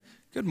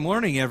Good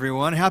morning,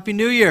 everyone. Happy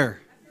New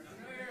Year.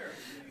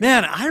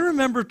 Man, I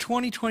remember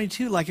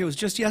 2022 like it was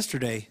just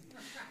yesterday.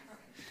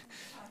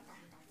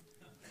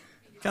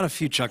 Got a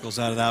few chuckles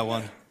out of that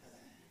one.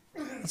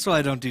 That's why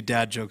I don't do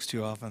dad jokes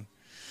too often.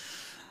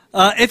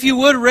 If you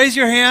would, raise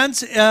your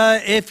hands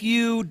if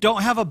you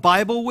don't have a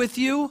Bible with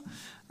you,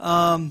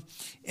 and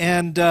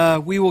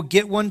we will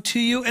get one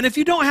to you. And if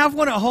you don't have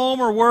one at home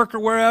or work or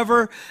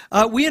wherever,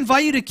 we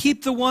invite you to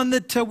keep the one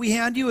that we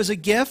hand you as a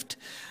gift,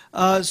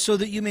 so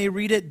that you may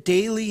read it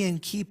daily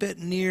and keep it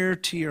near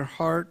to your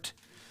heart.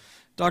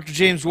 Dr.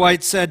 James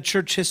White said,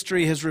 church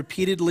history has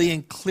repeatedly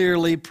and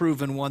clearly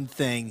proven one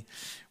thing.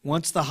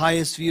 Once the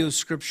highest view of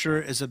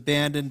Scripture is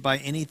abandoned by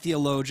any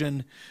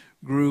theologian,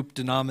 group,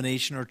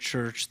 denomination, or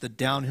church, the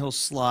downhill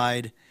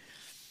slide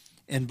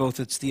in both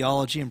its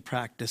theology and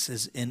practice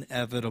is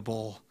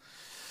inevitable.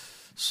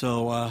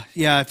 So,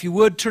 if you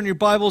would, turn your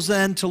Bibles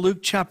then to Luke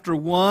chapter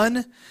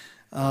 1.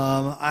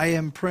 I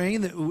am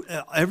praying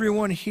that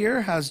everyone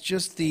here has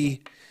just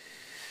the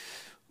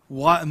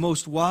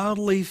most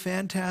wildly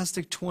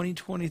fantastic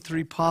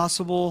 2023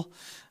 possible.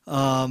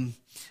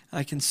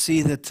 I can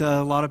see that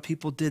a lot of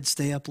people did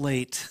stay up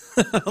late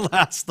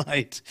last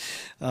night.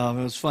 It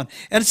was fun.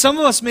 And some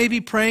of us may be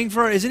praying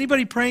for, is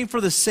anybody praying for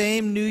the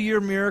same New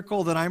Year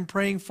miracle that I'm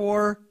praying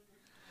for?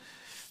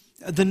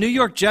 The New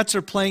York Jets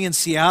are playing in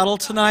Seattle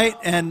tonight,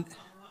 and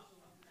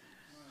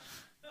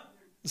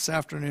this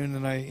afternoon,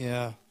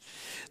 and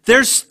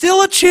there's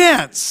still a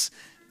chance.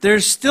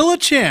 There's still a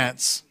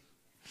chance.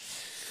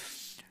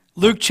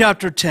 Luke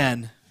chapter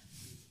 10.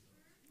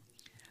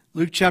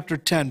 Luke chapter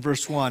 10,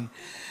 verse 1.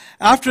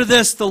 After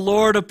this, the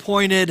Lord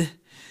appointed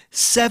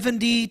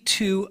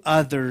 72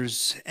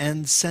 others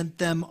and sent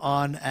them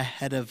on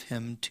ahead of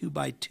him, 2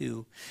 by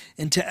 2,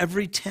 into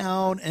every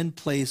town and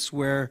place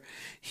where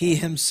he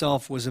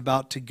himself was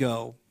about to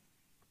go.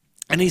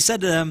 And he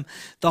said to them,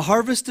 the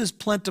harvest is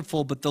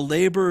plentiful, but the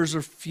laborers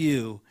are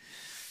few.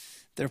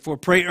 Therefore,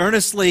 pray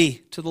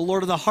earnestly to the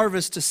Lord of the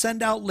harvest to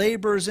send out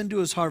laborers into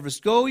his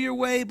harvest. Go your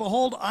way.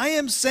 Behold, I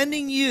am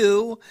sending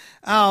you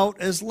out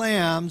as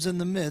lambs in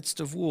the midst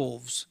of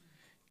wolves.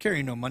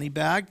 Carry no money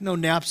bag, no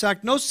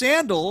knapsack, no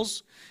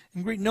sandals,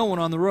 and greet no one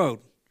on the road.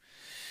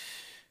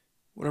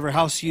 Whatever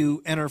house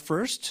you enter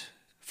first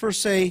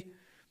say,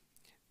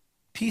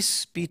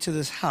 peace be to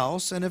this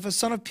house. And if a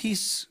son of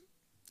peace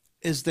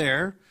is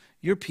there,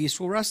 your peace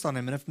will rest on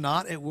him, and if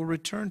not, it will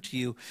return to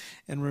you.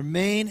 And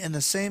remain in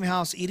the same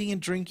house, eating and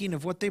drinking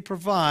of what they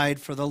provide,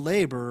 for the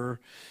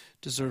laborer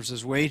deserves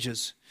his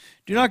wages.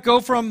 Do not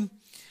go from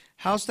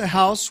house to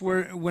house,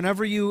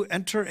 whenever you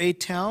enter a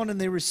town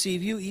and they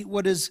receive you, eat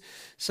what is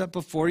set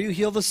before you,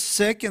 heal the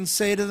sick, and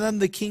say to them,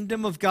 the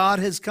kingdom of God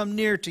has come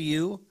near to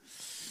you.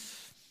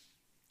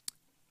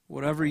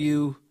 Wherever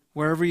you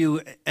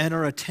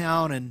enter a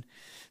town and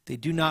they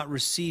do not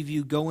receive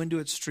you, go into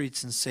its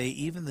streets and say,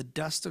 even the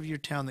dust of your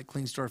town that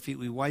clings to our feet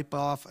we wipe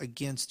off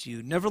against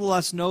you.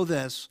 Nevertheless, know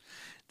this,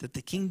 that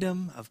the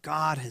kingdom of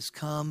God has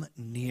come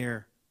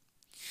near.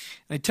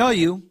 And I tell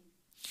you,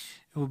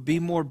 it will be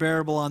more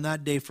bearable on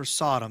that day for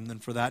Sodom than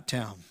for that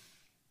town.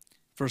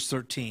 Verse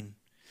 13.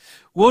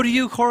 Woe to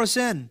you,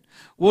 Chorazin!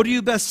 Woe to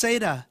you,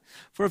 Bethsaida!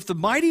 For if the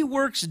mighty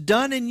works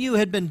done in you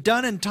had been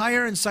done in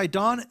Tyre and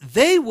Sidon,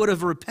 they would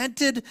have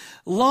repented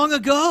long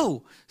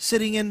ago,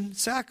 sitting in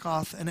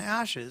sackcloth and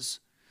ashes.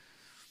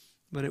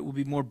 But it will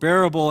be more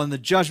bearable in the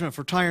judgment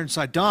for Tyre and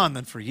Sidon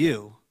than for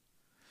you.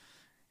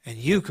 And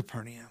you,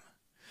 Capernaum,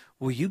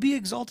 will you be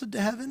exalted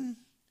to heaven?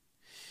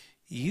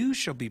 You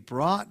shall be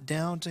brought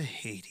down to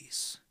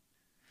Hades.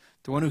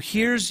 The one who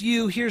hears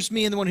you hears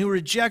me, and the one who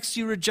rejects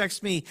you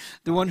rejects me.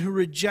 The one who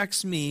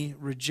rejects me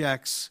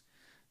rejects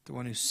the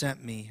one who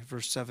sent me.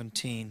 Verse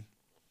 17.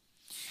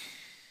 And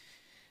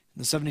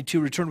the 72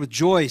 returned with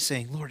joy,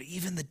 saying, Lord,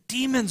 even the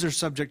demons are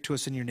subject to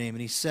us in your name.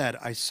 And he said,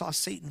 I saw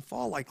Satan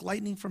fall like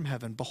lightning from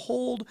heaven.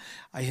 Behold,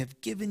 I have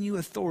given you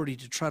authority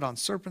to tread on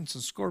serpents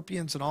and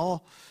scorpions and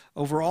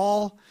over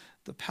all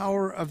the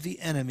power of the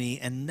enemy,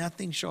 and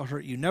nothing shall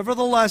hurt you.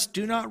 Nevertheless,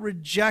 do not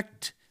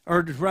rejoice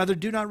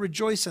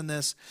in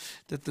this,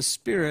 that the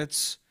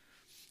spirits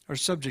are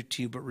subject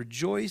to you, but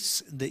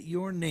rejoice that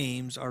your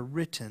names are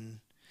written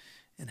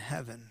in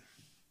heaven.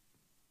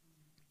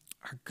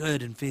 Our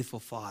good and faithful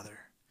Father,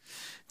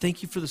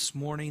 thank you for this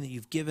morning that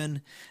you've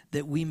given,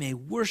 that we may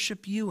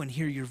worship you and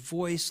hear your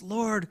voice.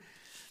 Lord,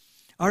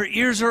 our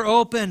ears are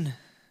open.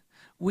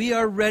 We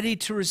are ready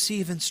to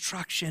receive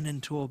instruction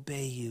and to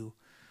obey you.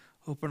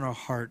 Open our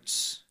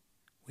hearts,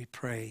 we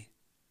pray.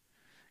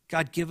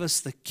 God, give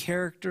us the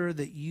character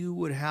that you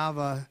would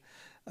have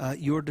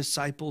your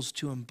disciples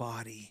to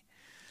embody.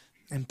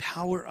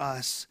 Empower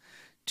us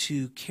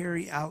to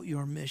carry out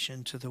your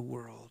mission to the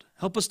world.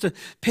 Help us to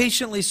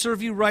patiently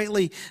serve you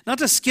rightly, not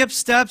to skip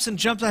steps and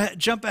jump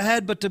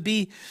ahead, but to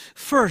be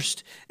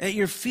first at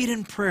your feet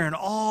in prayer in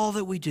all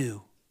that we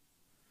do.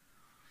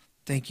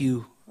 Thank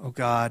you, O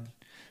God,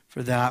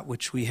 for that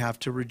which we have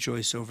to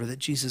rejoice over, that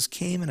Jesus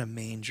came in a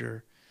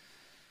manger,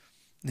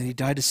 and that he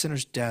died a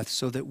sinner's death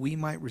so that we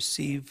might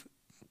receive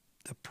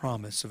the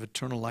promise of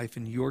eternal life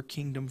in your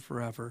kingdom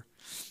forever.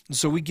 And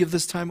so we give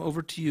this time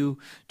over to you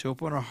to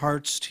open our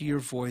hearts to your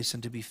voice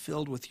and to be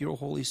filled with your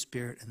Holy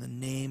Spirit. In the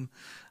name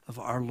of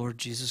our Lord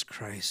Jesus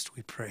Christ,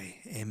 we pray.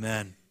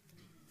 Amen.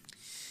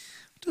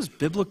 What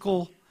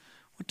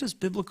does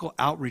biblical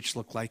outreach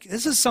look like?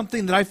 This is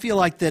something that I feel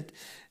like that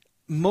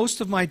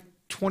most of my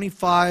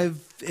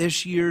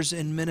 25-ish years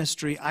in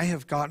ministry, I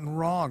have gotten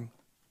wrong.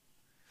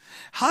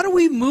 How do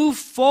we move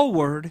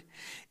forward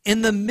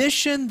in the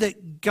mission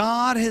that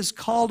God has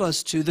called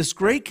us to, this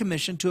great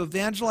commission to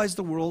evangelize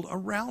the world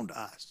around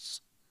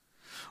us?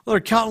 Well, there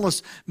are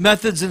countless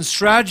methods and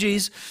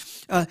strategies.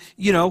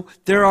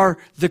 There are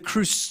the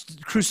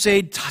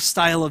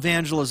crusade-style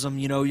evangelism,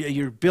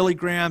 your Billy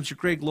Grahams, your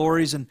Craig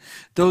Lauries, and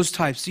those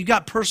types. You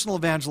got personal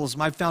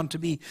evangelism I've found to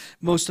be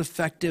most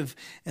effective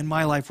in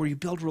my life, where you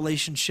build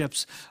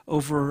relationships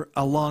over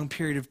a long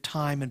period of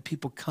time and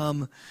people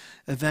come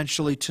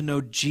eventually to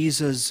know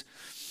Jesus.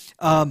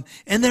 And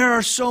there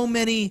are so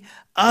many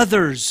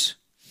others.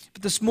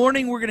 But this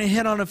morning we're going to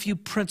hit on a few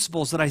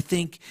principles that I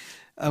think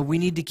we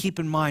need to keep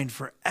in mind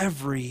for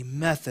every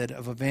method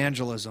of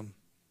evangelism.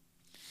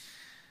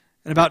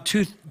 In about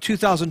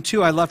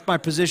 2002, I left my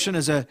position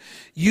as a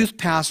youth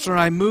pastor,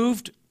 and I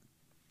moved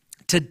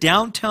to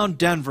downtown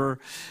Denver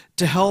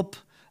to help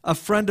a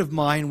friend of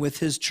mine with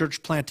his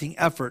church planting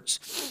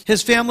efforts.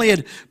 His family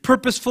had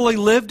purposefully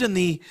lived in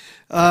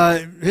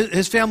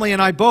his family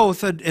and I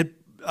both had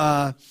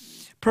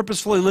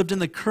purposefully lived in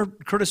the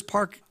Curtis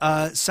Park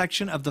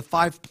section of the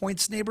Five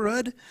Points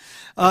neighborhood.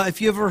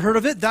 If you ever heard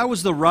of it, that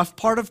was the rough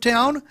part of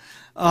town.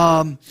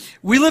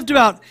 We lived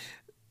about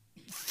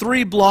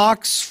 3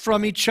 blocks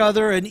from each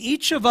other, and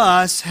each of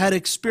us had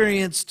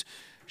experienced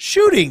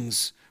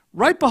shootings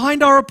right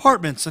behind our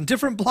apartments on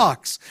different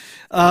blocks.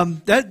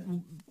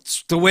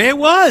 That's the way it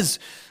was.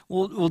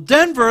 Well,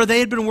 Denver, they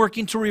had been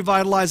working to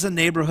revitalize the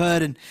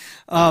neighborhood,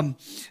 and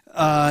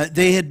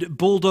they had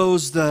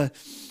bulldozed the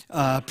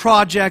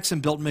projects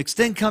and built mixed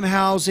income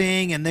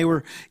housing, and they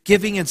were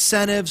giving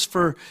incentives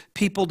for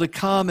people to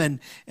come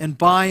and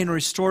buy and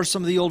restore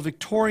some of the old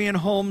Victorian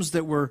homes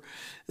that were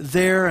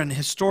there and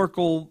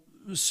historical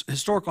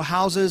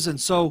houses. And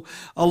so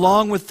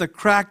along with the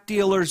crack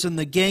dealers and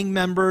the gang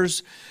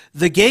members,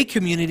 the gay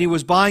community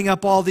was buying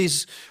up all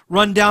these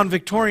rundown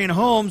Victorian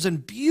homes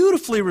and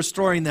beautifully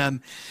restoring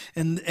them.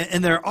 And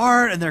their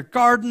art and their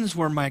gardens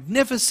were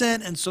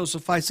magnificent. And so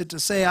suffice it to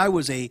say, I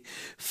was a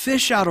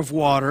fish out of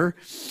water.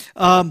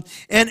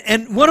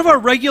 And one of our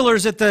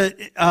regulars at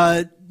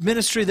the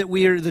ministry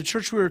the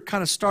church we were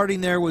kind of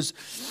starting there was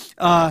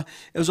it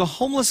was a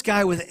homeless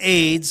guy with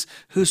AIDS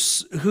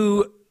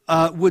who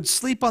would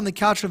sleep on the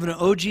couch of an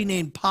OG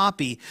named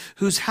Poppy,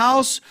 whose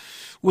house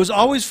was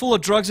always full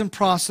of drugs and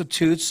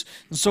prostitutes.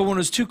 And so when it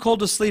was too cold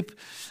to sleep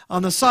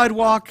on the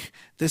sidewalk,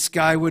 this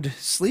guy would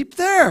sleep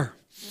there.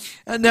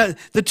 And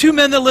the 2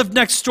 men that lived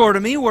next door to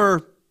me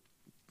were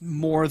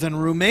more than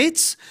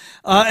roommates.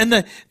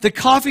 And the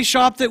coffee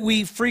shop that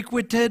we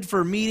frequented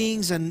for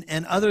meetings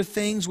and other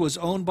things was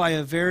owned by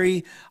a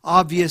very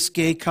obvious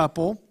gay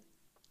couple.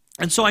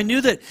 And so I knew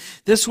that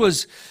this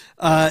was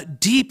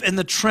deep in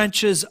the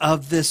trenches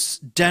of this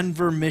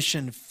Denver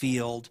mission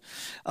field.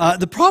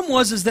 The problem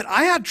was that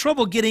I had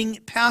trouble getting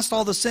past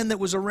all the sin that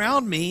was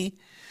around me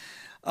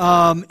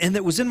and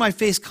that was in my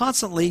face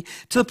constantly,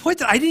 to the point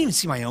that I didn't even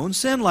see my own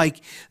sin.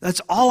 Like,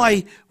 that's all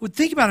I would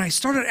think about. And I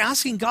started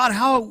asking God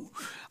how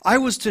I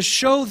was to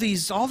show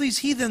all these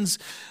heathens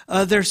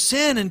their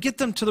sin and get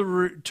them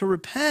to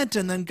repent.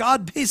 And then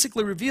God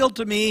basically revealed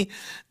to me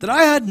that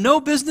I had no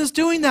business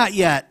doing that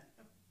yet.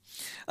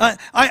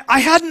 I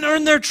hadn't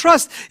earned their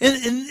trust.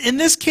 In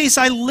this case,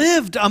 I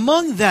lived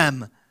among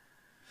them.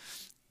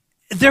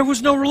 There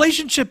was no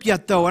relationship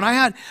yet, though, and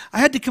I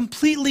had to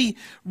completely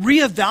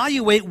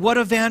reevaluate what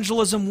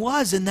evangelism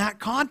was in that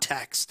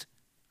context.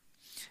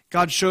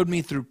 God showed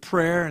me through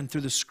prayer and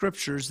through the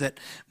scriptures that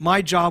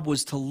my job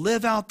was to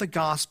live out the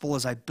gospel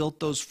as I built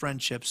those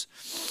friendships,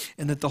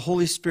 and that the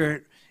Holy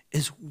Spirit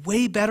is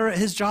way better at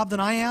his job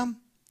than I am.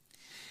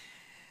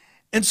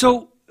 And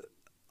so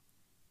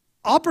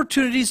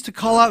opportunities to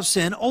call out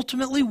sin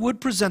ultimately would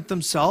present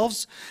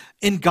themselves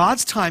in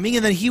God's timing,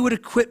 and then he would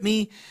equip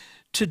me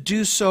to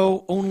do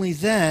so only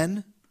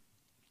then.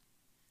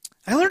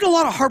 I learned a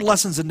lot of hard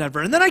lessons in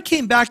Denver, and then I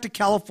came back to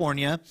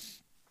California,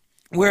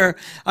 where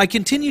I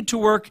continued to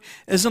work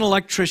as an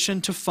electrician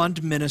to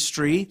fund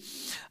ministry.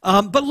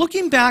 But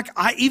looking back,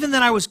 even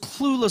then I was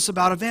clueless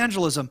about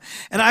evangelism.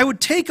 And I would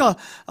take a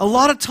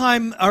lot of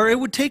time, or it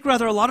would take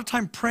rather a lot of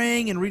time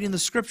praying and reading the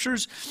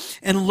scriptures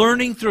and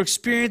learning through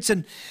experience,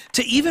 and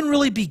to even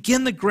really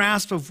begin the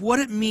grasp of what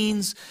it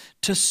means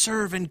to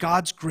serve in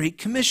God's great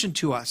commission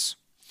to us.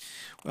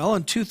 Well,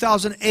 in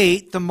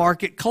 2008, the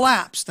market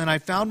collapsed, and I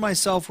found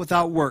myself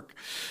without work.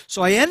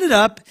 So I ended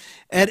up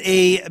at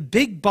a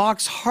big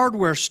box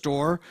hardware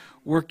store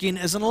working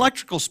as an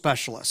electrical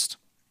specialist.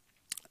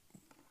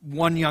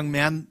 One young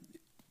man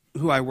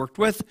who I worked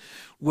with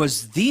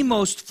was the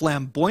most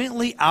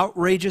flamboyantly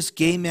outrageous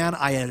gay man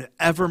I had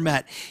ever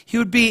met.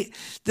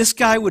 This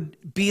guy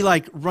would be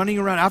like running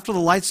around after the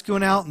lights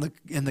going out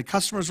and the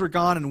customers were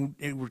gone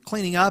and we're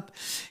cleaning up.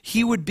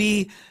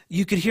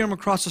 You could hear him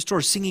across the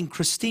store singing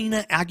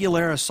Christina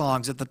Aguilera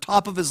songs at the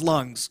top of his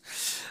lungs.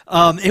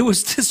 It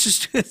was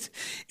just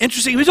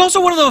interesting. He was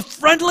also one of the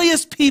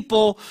friendliest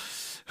people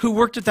who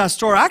worked at that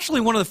store.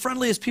 Actually, one of the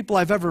friendliest people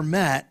I've ever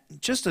met.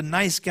 Just a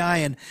nice guy.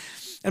 And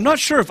I'm not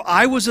sure if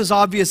I was as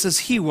obvious as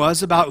he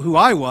was about who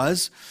I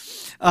was,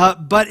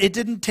 but it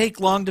didn't take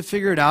long to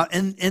figure it out.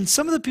 And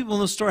some of the people in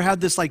the store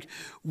had this like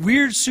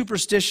weird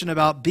superstition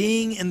about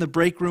being in the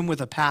break room with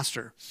a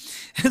pastor.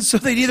 And so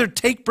they'd either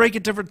take break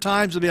at different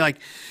times and be like,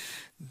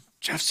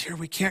 Jeff's here,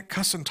 we can't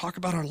cuss and talk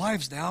about our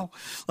lives now.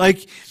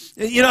 Like,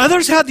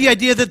 others had the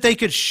idea that they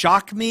could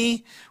shock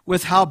me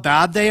with how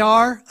bad they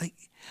are. Like,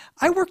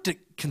 I worked at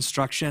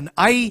construction.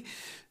 I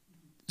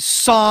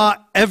saw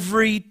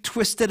every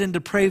twisted and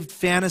depraved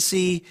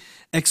fantasy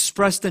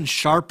expressed in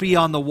Sharpie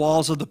on the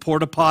walls of the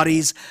porta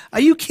potties.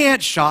 You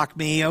can't shock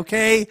me,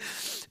 okay?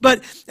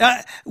 But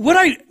what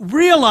I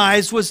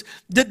realized was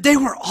that they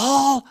were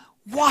all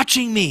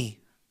watching me.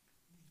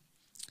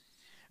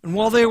 And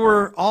while they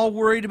were all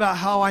worried about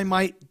how I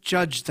might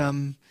judge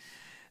them,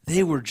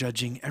 they were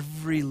judging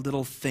every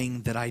little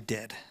thing that I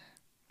did.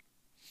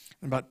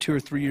 About 2 or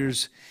 3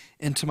 years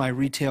into my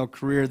retail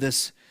career,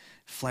 this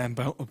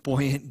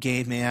flamboyant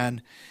gay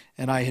man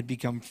and I had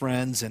become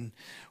friends. And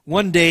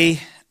one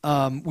day,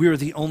 we were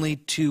the only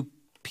 2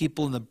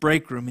 people in the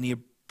break room, and he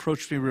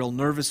approached me real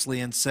nervously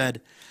and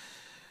said,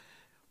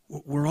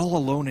 "We're all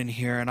alone in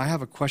here, and I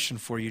have a question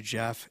for you,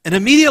 Jeff." And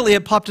immediately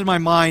it popped in my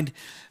mind,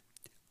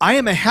 I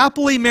am a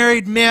happily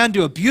married man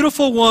to a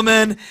beautiful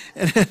woman.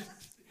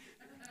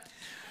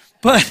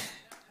 But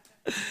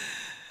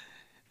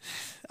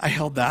I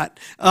held that.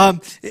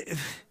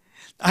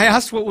 I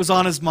asked what was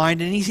on his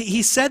mind, and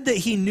he said that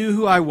he knew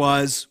who I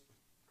was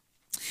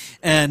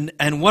and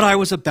what I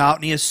was about,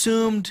 and he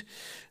assumed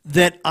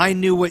that I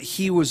knew what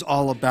he was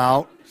all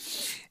about.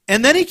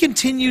 And then he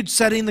continued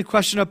setting the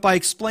question up by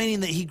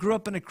explaining that he grew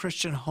up in a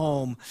Christian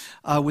home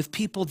with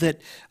people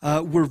that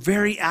were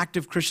very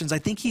active Christians. I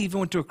think he even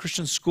went to a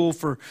Christian school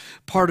for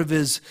part of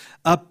his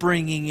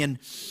upbringing. And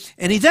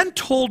he then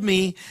told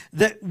me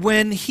that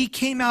when he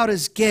came out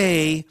as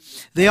gay,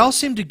 they all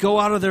seemed to go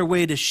out of their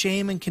way to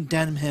shame and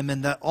condemn him,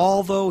 and that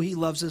although he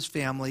loves his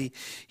family,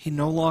 he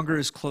no longer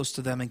is close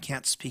to them and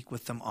can't speak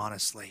with them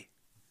honestly.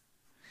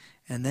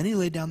 And then he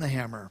laid down the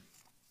hammer.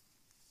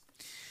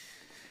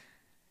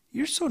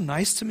 "You're so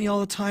nice to me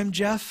all the time,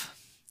 Jeff,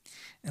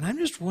 and I'm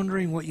just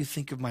wondering what you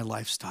think of my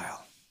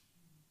lifestyle."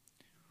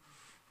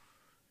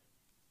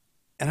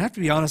 And I have to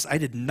be honest, I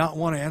did not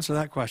want to answer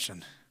that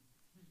question.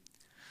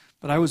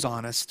 But I was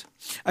honest.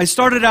 I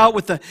started out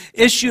with the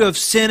issue of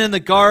sin in the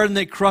garden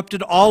that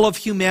corrupted all of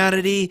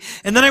humanity.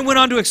 And then I went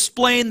on to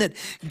explain that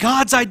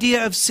God's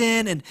idea of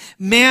sin and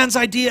man's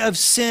idea of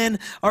sin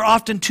are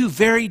often 2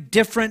 very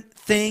different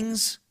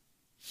things.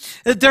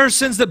 That there are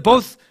sins that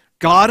both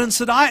God and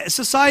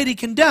society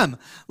condemn,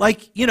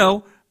 like,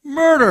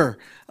 murder,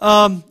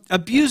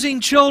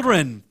 abusing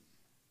children,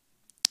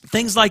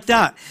 things like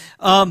that.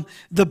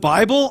 The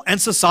Bible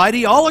and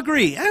society all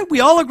agree.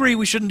 We all agree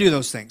we shouldn't do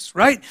those things,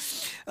 right?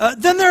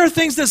 Then there are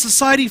things that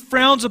society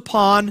frowns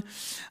upon,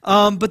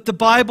 but the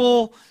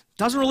Bible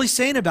doesn't really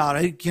say anything about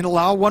it. It can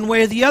allow one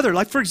way or the other.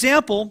 Like, for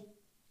example,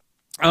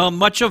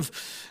 much of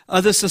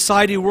the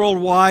society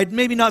worldwide,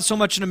 maybe not so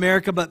much in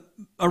America, but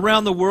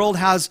around the world,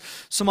 has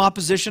some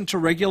opposition to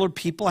regular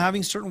people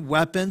having certain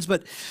weapons.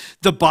 But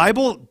the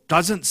Bible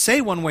doesn't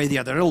say one way or the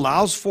other. It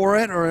allows for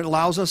it, or it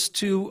allows us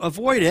to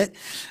avoid it.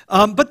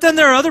 But then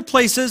there are other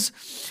places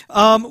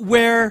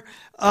where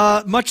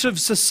much of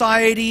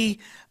society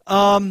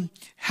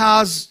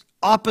has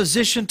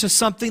opposition to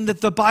something that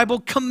the Bible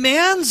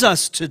commands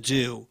us to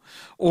do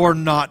or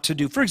not to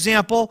do. For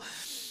example,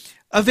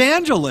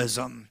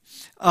 evangelism.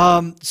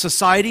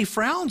 Society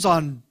frowns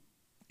on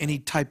any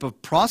type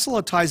of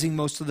proselytizing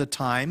most of the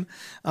time,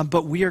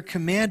 but we are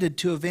commanded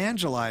to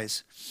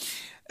evangelize.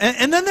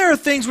 And then there are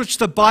things which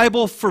the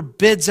Bible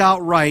forbids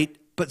outright,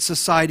 but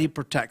society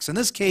protects. In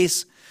this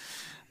case,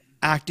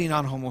 acting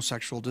on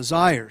homosexual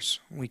desires.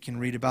 We can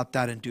read about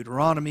that in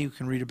Deuteronomy. We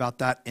can read about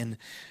that in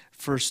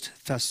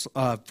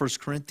 1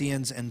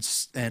 Corinthians and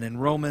in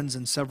Romans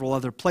and several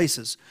other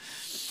places.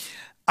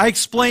 I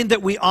explained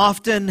that we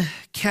often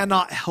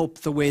cannot help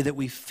the way that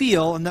we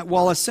feel, and that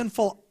while a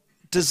sinful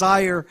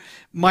desire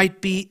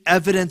might be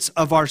evidence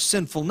of our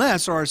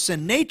sinfulness or our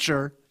sin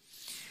nature,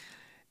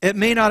 it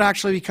may not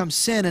actually become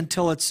sin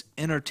until it's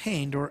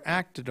entertained or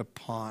acted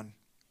upon.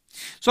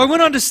 So I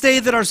went on to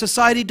state that our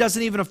society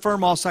doesn't even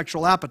affirm all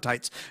sexual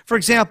appetites. For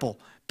example,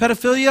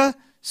 pedophilia,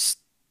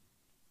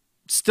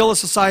 still a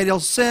societal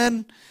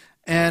sin,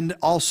 and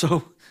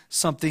also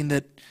something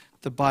that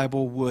the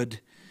Bible would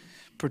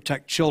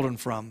protect children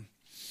from.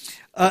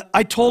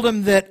 I told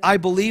him that I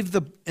believe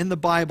in the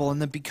Bible,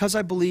 and that because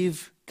I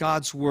believe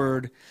God's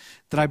word,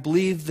 that I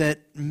believe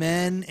that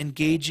men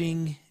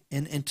engaging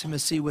in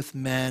intimacy with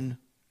men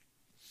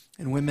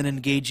and women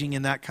engaging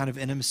in that kind of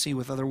intimacy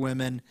with other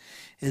women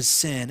is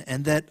sin,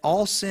 and that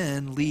all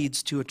sin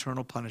leads to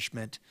eternal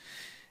punishment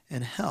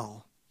and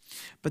hell.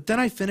 But then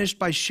I finished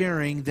by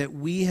sharing that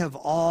we have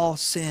all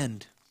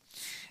sinned,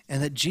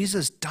 and that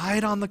Jesus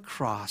died on the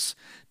cross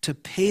to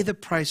pay the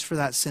price for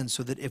that sin,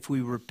 so that if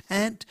we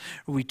repent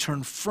or we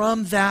turn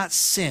from that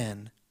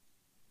sin,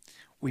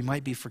 we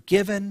might be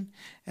forgiven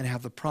and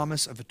have the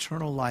promise of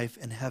eternal life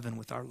in heaven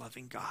with our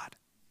loving God.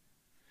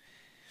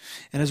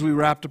 And as we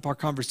wrapped up our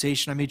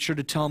conversation, I made sure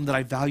to tell him that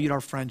I valued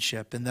our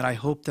friendship and that I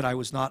hoped that I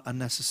was not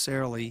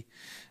unnecessarily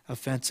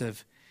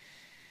offensive.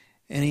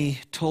 And he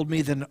told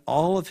me that in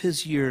all of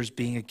his years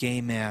being a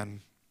gay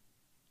man,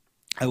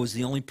 I was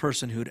the only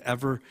person who had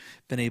ever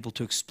been able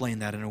to explain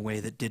that in a way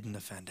that didn't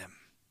offend him.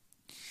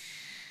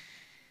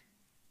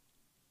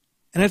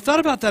 And I've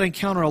thought about that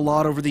encounter a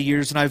lot over the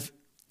years, and I've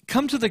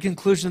come to the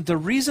conclusion that the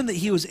reason that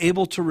he was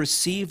able to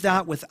receive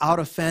that without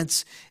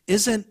offense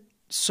isn't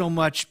so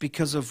much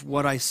because of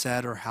what I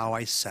said or how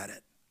I said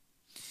it,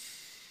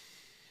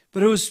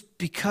 but it was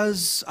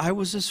because I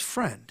was his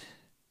friend.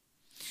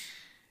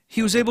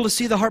 He was able to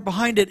see the heart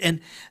behind it, and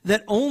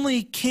that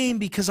only came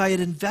because I had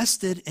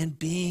invested in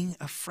being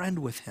a friend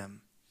with him.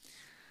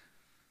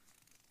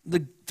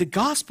 The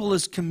gospel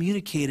is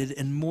communicated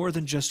in more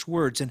than just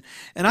words, and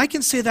I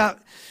can say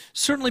that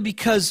certainly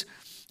because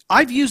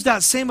I've used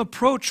that same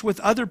approach with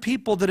other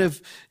people that have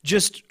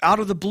just out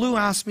of the blue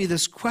asked me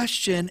this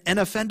question and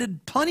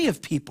offended plenty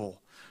of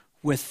people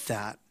with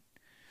that.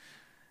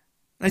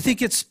 And I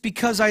think it's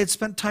because I had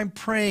spent time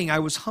praying. I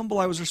was humble.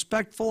 I was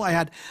respectful. I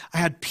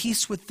had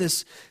peace with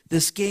this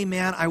gay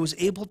man. I was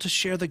able to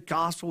share the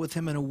gospel with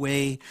him in a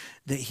way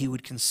that he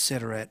would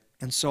consider it.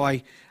 And so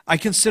I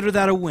consider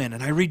that a win,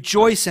 and I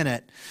rejoice in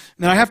it.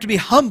 And I have to be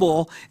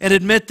humble and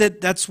admit that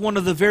that's one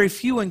of the very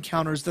few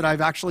encounters that I've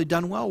actually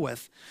done well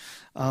with.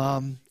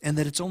 And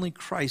that it's only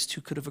Christ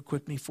who could have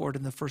equipped me for it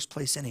in the first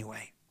place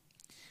anyway.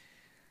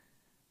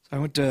 So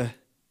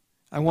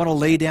I want to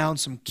lay down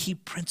some key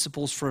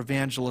principles for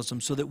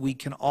evangelism so that we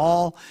can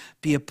all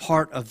be a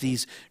part of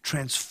these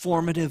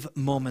transformative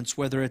moments,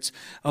 whether it's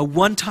a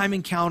one-time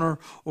encounter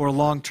or a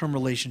long-term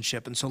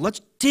relationship. And so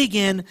let's dig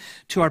in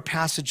to our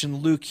passage in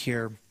Luke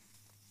here.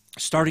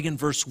 Starting in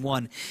verse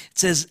 1, it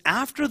says,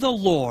 "After the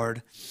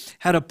Lord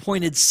had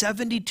appointed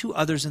 72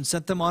 others and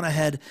sent them on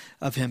ahead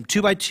of him,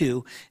 2 by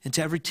 2,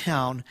 into every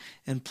town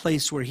and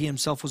place where he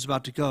himself was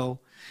about to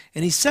go.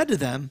 And he said to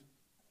them,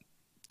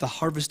 'The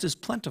harvest is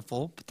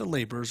plentiful, but the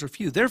laborers are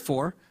few.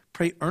 Therefore,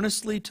 pray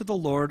earnestly to the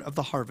Lord of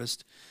the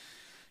harvest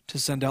to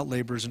send out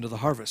laborers into the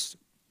harvest.'"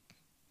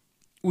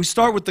 We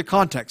start with the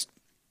context.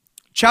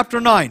 Chapter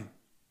 9.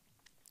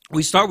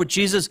 We start with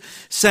Jesus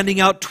sending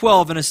out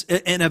 12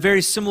 in a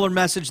very similar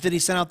message that he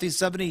sent out these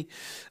 70,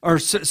 or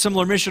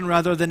similar mission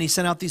rather than he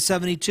sent out these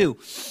 72.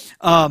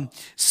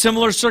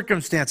 Similar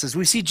circumstances.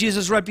 We see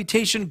Jesus'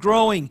 reputation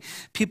growing.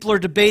 People are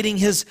debating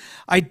his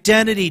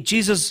identity.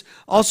 Jesus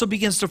also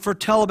begins to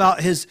foretell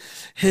about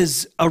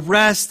his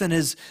arrest and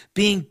his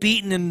being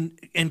beaten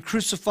and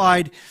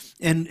crucified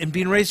and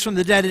being raised from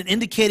the dead, and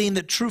indicating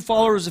that true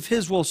followers of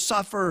his will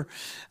suffer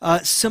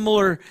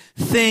similar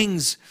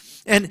things.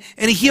 And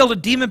he healed a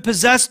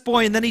demon-possessed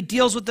boy, and then he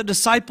deals with the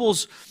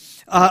disciples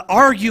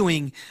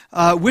arguing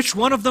which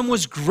one of them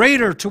was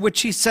greater, to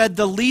which he said,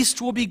 "The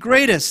least will be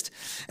greatest."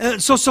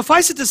 So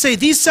suffice it to say,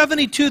 these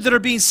 72 that are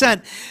being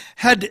sent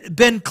had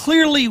been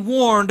clearly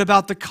warned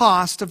about the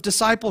cost of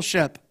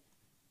discipleship.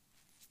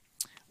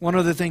 One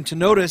other thing to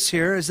notice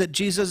here is that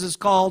Jesus is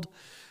called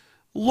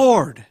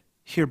Lord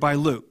here by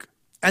Luke.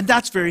 And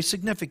that's very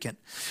significant.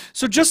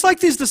 So just like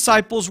these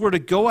disciples were to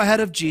go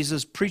ahead of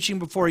Jesus preaching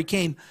before he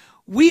came,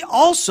 we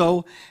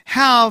also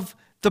have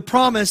the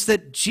promise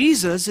that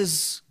Jesus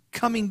is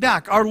coming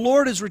back. Our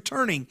Lord is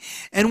returning,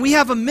 and we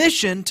have a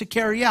mission to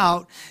carry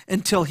out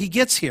until he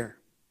gets here.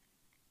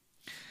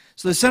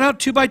 So they sent out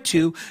 2 by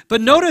 2, but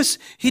notice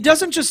he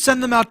doesn't just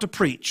send them out to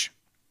preach.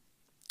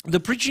 The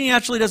preaching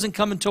actually doesn't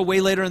come until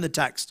way later in the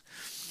text.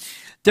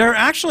 There are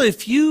actually a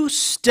few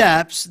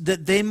steps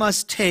that they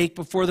must take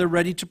before they're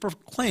ready to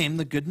proclaim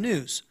the good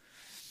news.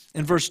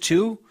 In verse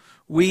 2,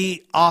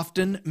 we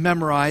often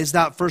memorize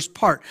that first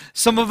part.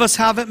 Some of us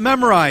haven't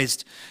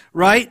memorized,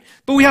 right?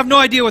 But we have no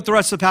idea what the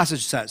rest of the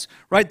passage says,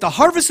 right? The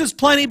harvest is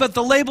plentiful,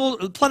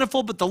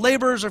 but the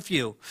laborers are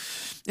few.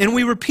 And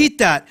we repeat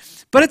that.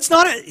 But it's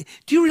not,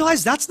 do you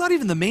realize that's not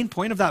even the main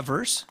point of that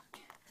verse?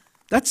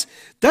 That's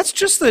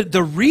just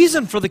the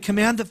reason for the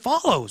command that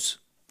follows.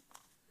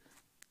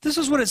 This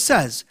is what it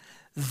says.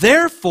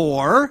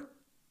 "Therefore,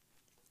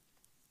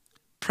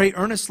 pray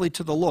earnestly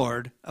to the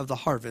Lord of the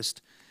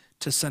harvest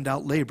to send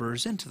out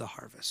laborers into the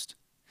harvest."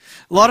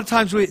 A lot of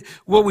times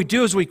what we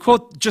do is we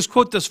just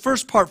quote this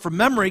first part from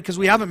memory because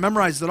we haven't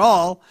memorized it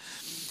all.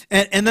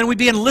 And then we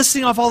begin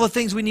listing off all the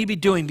things we need to be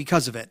doing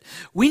because of it.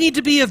 We need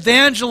to be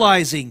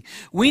evangelizing.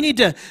 We need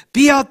to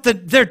be out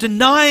there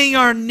denying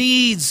our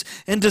needs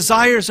and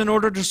desires in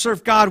order to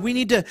serve God. We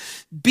need to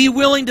be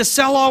willing to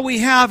sell all we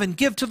have and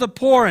give to the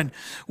poor. And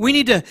we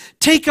need to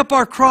take up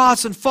our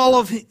cross and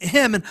follow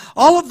Him. And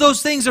all of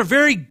those things are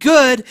very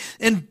good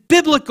and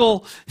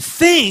biblical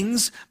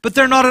things, but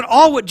they're not at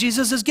all what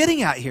Jesus is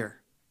getting at here.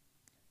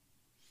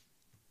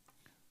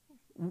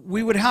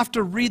 We would have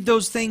to read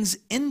those things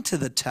into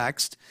the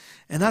text,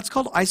 and that's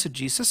called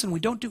eisegesis, and we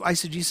don't do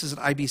eisegesis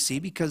at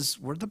IBC because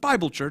we're the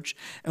Bible church,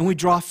 and we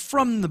draw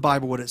from the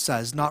Bible what it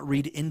says, not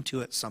read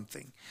into it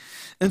something.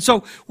 And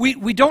so we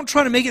don't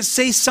try to make it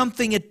say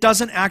something it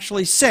doesn't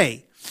actually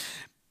say.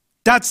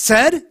 That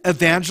said,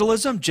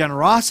 evangelism,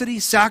 generosity,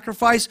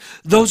 sacrifice,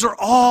 those are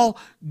all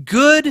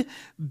good,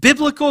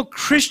 biblical,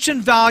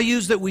 Christian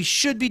values that we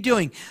should be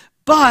doing.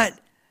 But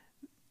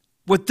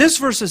what this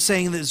verse is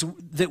saying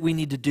that we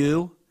need to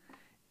do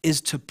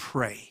is to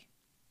pray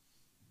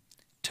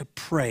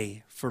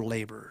for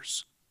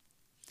laborers.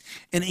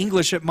 In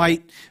English, it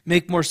might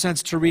make more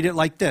sense to read it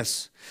like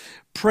this.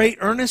 Pray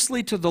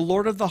earnestly to the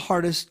Lord of the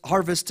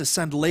harvest to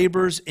send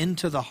laborers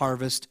into the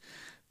harvest,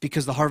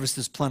 because the harvest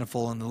is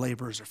plentiful and the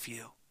laborers are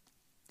few.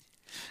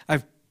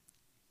 I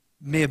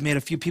may have made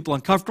a few people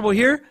uncomfortable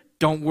here.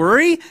 Don't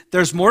worry.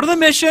 There's more to the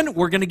mission.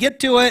 We're going to get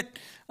to it.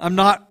 I'm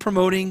not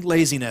promoting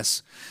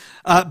laziness.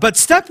 But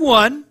step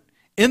one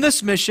in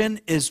this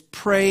mission is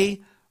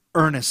pray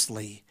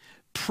earnestly.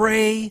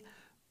 Pray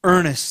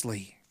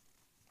earnestly.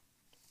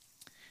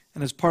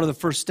 And as part of the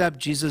first step,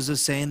 Jesus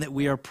is saying that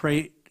we are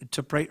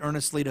to pray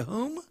earnestly to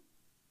whom?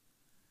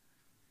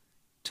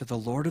 To the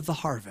Lord of the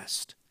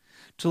harvest.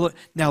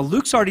 Now,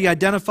 Luke's already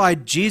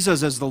identified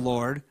Jesus as the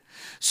Lord,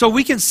 so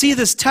we can see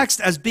this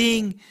text as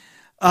being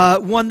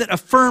one that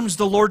affirms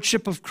the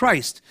lordship of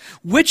Christ,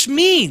 which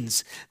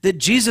means that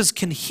Jesus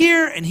can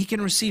hear and he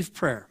can receive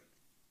prayer.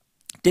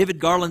 David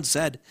Garland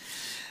said,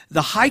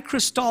 "The high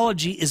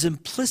Christology is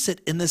implicit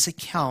in this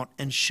account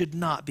and should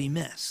not be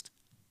missed."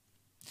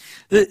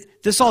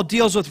 This all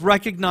deals with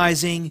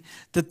recognizing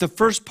that the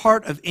first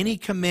part of any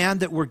command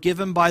that we're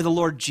given by the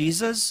Lord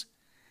Jesus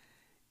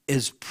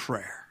is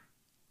prayer.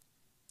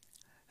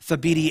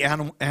 Thabiti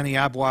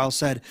Anyabwile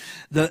said,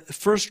 "The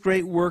first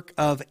great work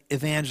of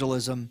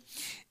evangelism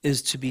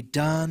is to be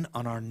done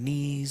on our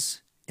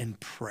knees in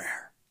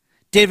prayer."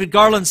 David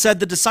Garland said,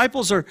 "The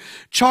disciples are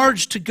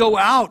charged to go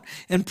out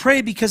and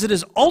pray because it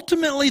is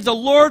ultimately the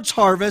Lord's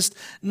harvest,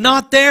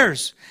 not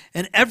theirs.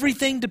 And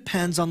everything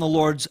depends on the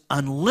Lord's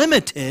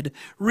unlimited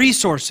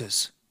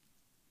resources."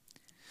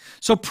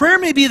 So prayer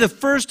may be the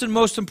first and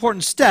most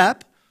important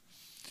step,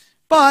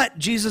 but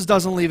Jesus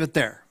doesn't leave it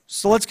there.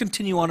 So let's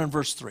continue on in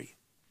verse 3.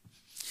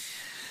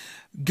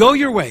 "Go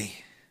your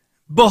way.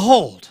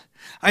 Behold,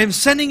 I am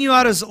sending you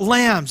out as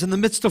lambs in the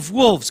midst of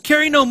wolves.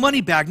 Carry no money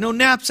bag, no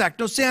knapsack,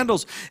 no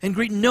sandals, and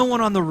greet no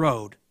one on the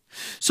road."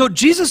 So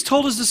Jesus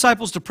told his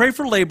disciples to pray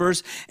for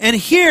laborers, and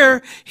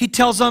here he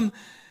tells them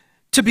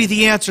to be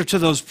the answer to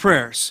those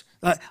prayers.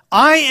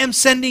 I am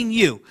sending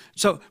you.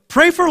 So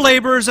pray for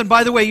laborers, and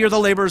by the way, you're the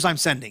laborers I'm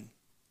sending.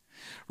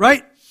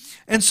 Right?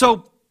 And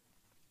so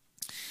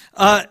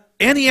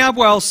Annie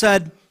Abwell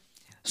said,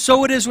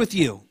 "So it is with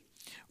you.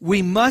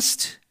 We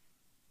must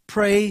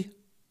pray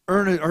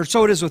or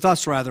so it is with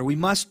us, rather. We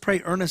must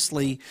pray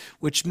earnestly,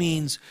 which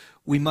means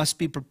we must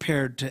be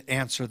prepared to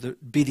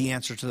be the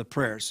answer to the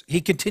prayers."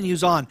 He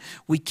continues on,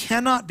 "We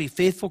cannot be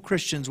faithful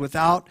Christians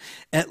without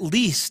at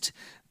least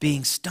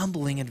being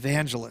stumbling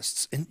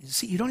evangelists." And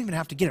see, you don't even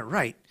have to get it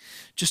right.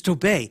 Just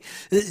obey.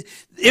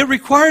 It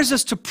requires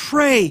us to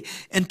pray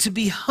and to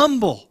be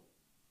humble.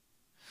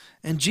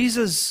 And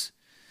Jesus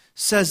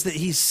says that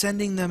he's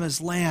sending them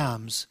as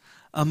lambs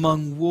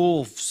among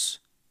wolves.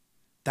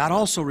 That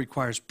also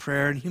requires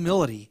prayer and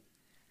humility.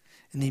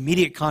 In the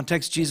immediate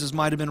context, Jesus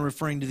might have been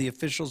referring to the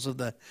officials of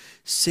the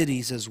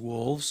cities as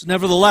wolves.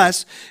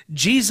 Nevertheless,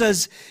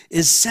 Jesus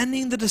is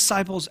sending the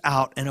disciples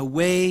out in a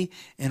way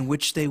in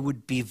which they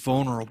would be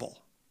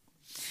vulnerable.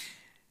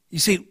 You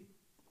see,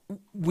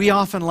 we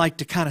often like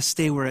to kind of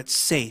stay where it's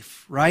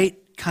safe, right?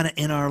 Kind of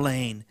in our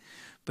lane.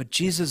 But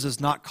Jesus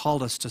has not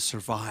called us to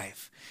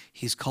survive.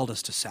 He's called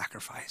us to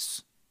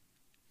sacrifice.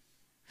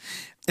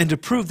 And to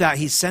prove that,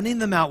 he's sending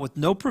them out with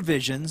no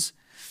provisions.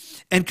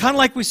 And kind of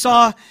like we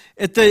saw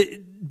at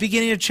the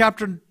beginning of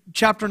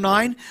chapter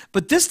 9,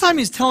 but this time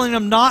he's telling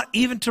them not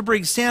even to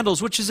bring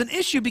sandals, which is an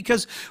issue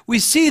because we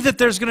see that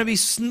there's going to be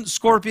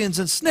scorpions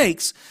and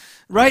snakes,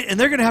 right? And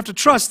they're going to have to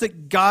trust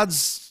that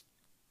God's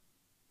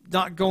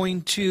not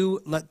going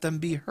to let them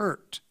be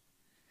hurt.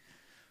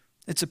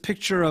 It's a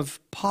picture of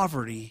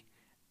poverty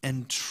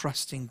and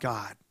trusting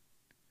God.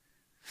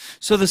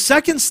 So the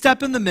second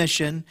step in the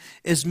mission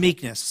is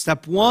meekness.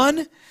 Step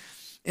 1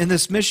 in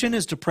this mission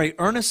is to pray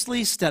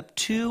earnestly. Step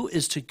 2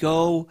 is to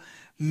go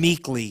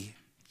meekly.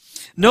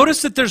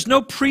 Notice that there's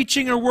no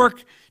preaching or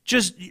work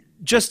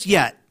just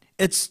yet.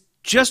 It's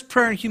just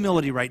prayer and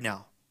humility right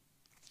now.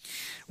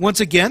 Once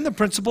again, the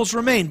principles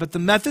remain, but the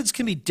methods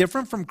can be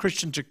different from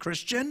Christian to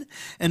Christian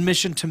and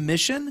mission to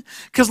mission,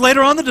 because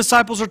later on the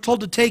disciples are told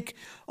to take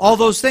all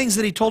those things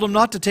that he told them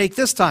not to take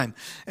this time.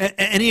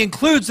 And he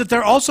includes that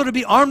they're also to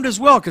be armed as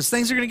well, because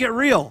things are going to get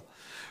real,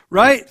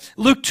 right?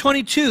 Luke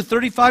 22,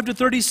 35 to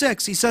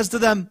 36, he says to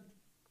them,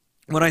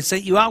 when I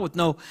sent you out with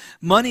no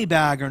money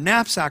bag or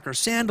knapsack or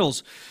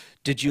sandals,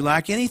 did you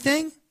lack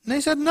anything? And they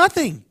said,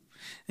 nothing.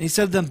 And he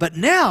said to them, but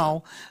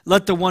now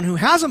let the one who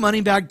has a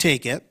money bag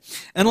take it,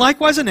 and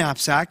likewise a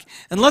knapsack,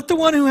 and let the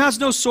one who has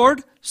no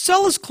sword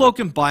sell his cloak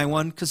and buy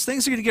one, because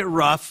things are going to get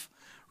rough,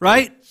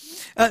 right?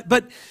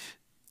 But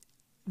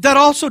that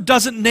also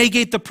doesn't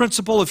negate the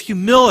principle of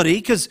humility,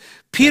 because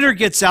Peter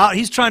gets out.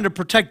 He's trying to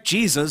protect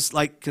Jesus,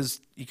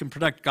 because you can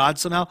protect God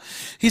somehow.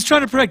 He's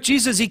trying to protect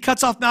Jesus. He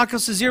cuts off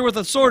Malchus's ear with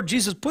a sword.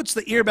 Jesus puts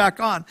the ear back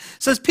on.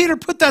 Says, Peter,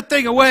 put that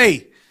thing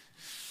away.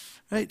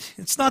 Right?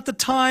 It's not the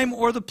time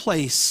or the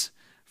place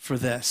for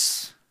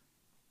this.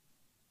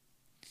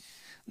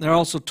 They're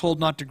also told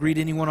not to greet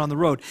anyone on the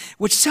road,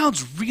 which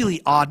sounds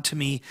really odd to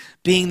me,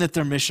 being that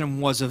their mission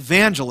was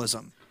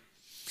evangelism.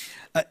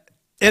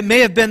 It may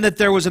have been that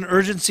there was an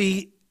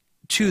urgency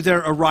to their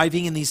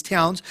arriving in these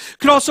towns.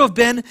 Could also have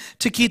been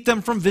to keep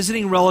them from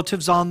visiting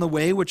relatives on the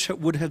way, which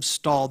would have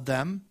stalled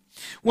them.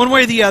 One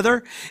way or the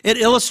other, it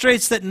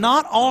illustrates that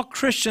not all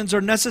Christians are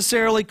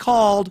necessarily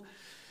called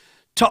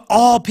to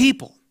all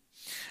people.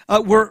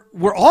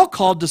 We're all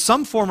called to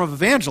some form of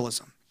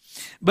evangelism,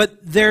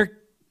 but there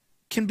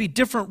can be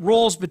different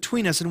roles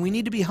between us, and we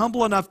need to be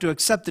humble enough to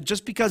accept that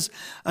just because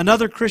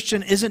another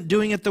Christian isn't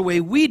doing it the way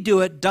we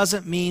do it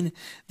doesn't mean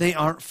they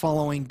aren't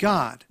following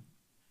God.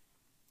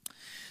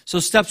 So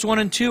steps 1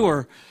 and 2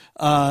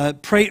 are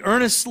pray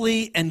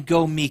earnestly and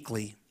go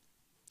meekly.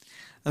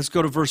 Let's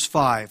go to verse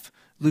 5,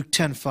 Luke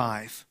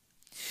 10:5.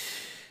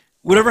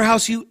 Whatever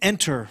house you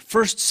enter,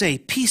 first say,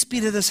 peace be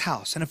to this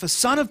house. And if a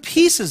son of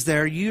peace is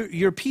there,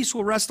 your peace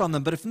will rest on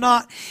them. But if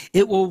not,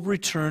 it will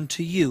return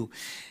to you.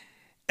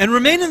 And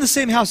remain in the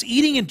same house,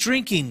 eating and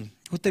drinking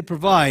what they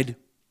provide,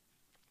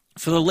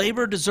 for the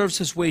laborer deserves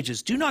his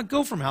wages. Do not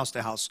go from house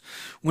to house.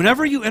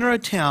 Whenever you enter a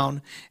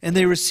town and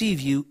they receive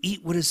you,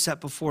 eat what is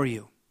set before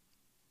you.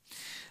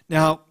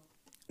 Now,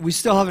 we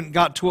still haven't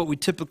got to what we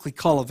typically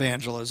call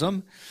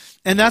evangelism.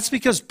 And that's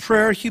because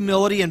prayer,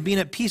 humility, and being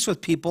at peace with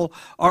people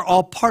are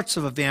all parts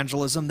of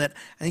evangelism that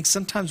I think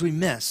sometimes we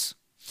miss.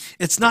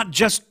 It's not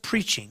just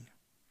preaching.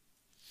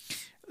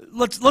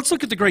 Let's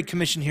look at the Great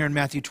Commission here in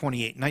Matthew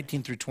 28,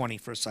 19 through 20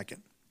 for a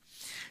second.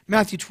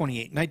 Matthew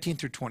 28, 19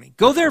 through 20.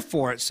 Go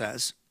therefore, it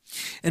says,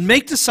 and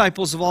make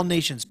disciples of all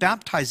nations,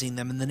 baptizing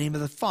them in the name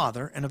of the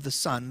Father and of the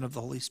Son and of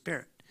the Holy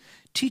Spirit,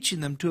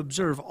 teaching them to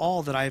observe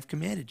all that I have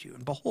commanded you.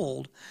 And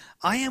behold,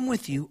 I am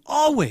with you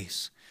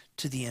always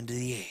to the end of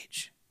the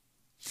age.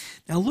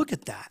 Now look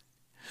at that.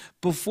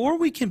 Before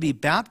we can be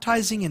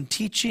baptizing and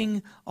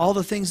teaching all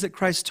the things that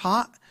Christ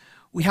taught,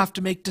 we have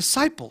to make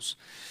disciples.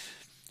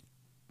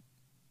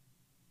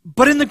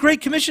 But in the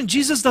Great Commission,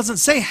 Jesus doesn't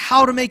say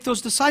how to make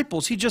those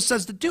disciples. He just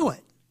says to do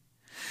it.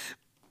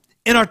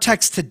 In our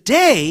text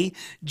today,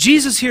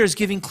 Jesus here is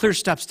giving clear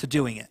steps to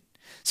doing it.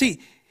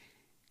 See,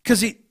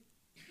 because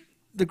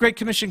the Great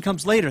Commission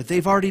comes later.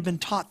 They've already been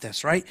taught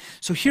this, right?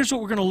 So here's what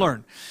we're going to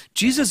learn.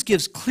 Jesus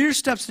gives clear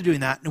steps to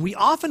doing that, and we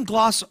often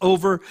gloss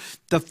over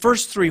the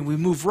first three. We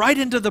move right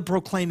into the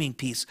proclaiming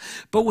piece.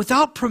 But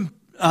without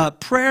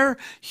prayer,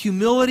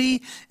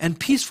 humility, and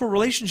peaceful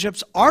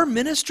relationships, our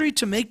ministry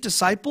to make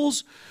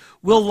disciples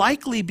will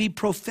likely be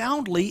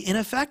profoundly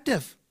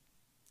ineffective.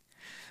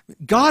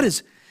 God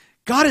is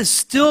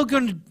still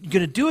going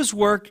to do his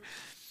work,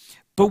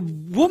 but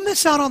we'll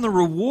miss out on the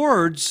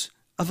rewards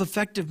of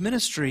effective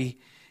ministry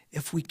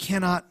if we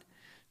cannot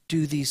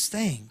do these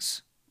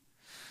things.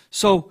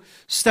 So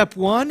step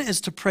 1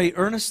 is to pray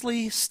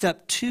earnestly.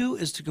 Step 2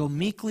 is to go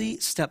meekly.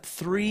 Step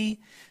 3,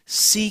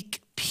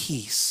 seek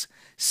peace.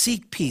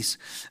 Seek peace.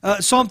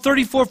 Psalm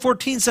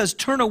 34:14 says,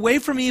 turn away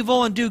from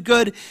evil and do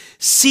good.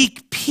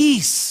 Seek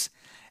peace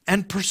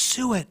and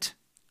pursue it.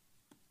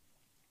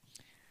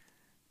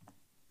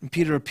 And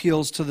Peter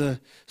appeals to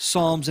the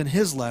Psalms in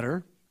his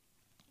letter.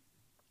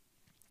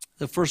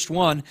 The first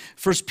one,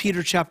 1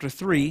 Peter chapter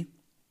 3,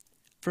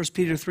 1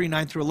 Peter 3,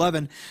 9 through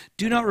 11.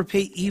 Do not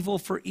repay evil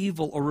for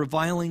evil or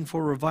reviling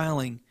for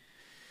reviling.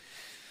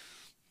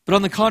 But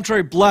on the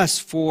contrary, bless,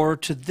 for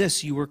to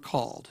this you were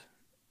called,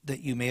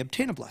 that you may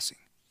obtain a blessing.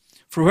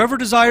 For whoever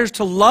desires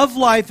to love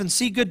life and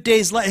see good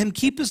days, let him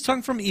keep his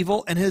tongue from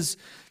evil and his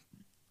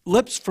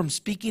lips from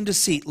speaking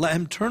deceit. Let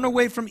him turn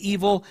away from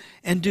evil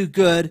and do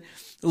good.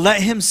 Let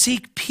him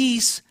seek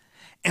peace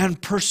and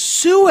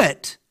pursue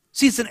it.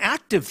 See, it's an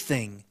active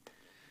thing.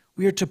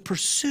 We are to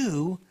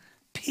pursue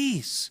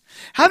peace.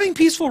 Having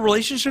peaceful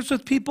relationships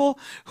with people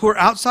who are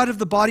outside of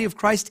the body of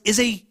Christ is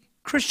a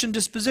Christian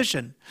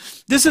disposition.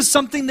 This is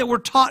something that we're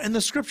taught in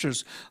the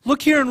scriptures.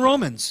 Look here in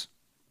Romans.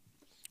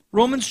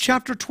 Romans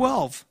chapter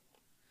 12,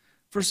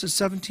 verses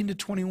 17 to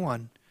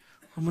 21.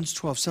 Romans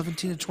 12,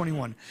 17 to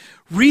 21.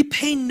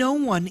 Repay no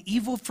one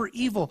evil for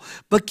evil,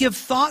 but give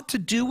thought to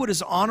do what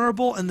is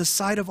honorable in the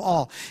sight of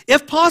all.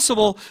 If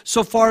possible,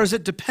 so far as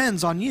it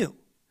depends on you.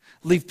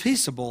 Live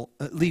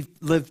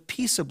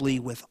peaceably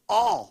with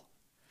all.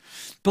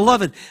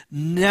 Beloved,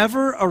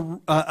 never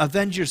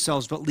avenge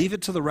yourselves, but leave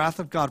it to the wrath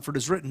of God, for it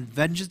is written,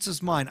 vengeance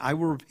is mine, I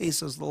will repay,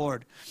 says the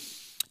Lord.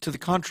 To the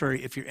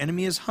contrary, if your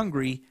enemy is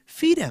hungry,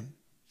 feed him.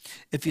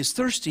 If he is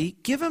thirsty,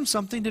 give him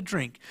something to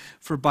drink,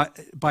 for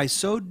by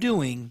so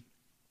doing,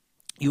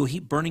 you will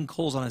heap burning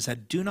coals on his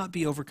head. Do not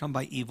be overcome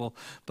by evil,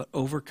 but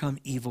overcome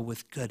evil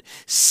with good.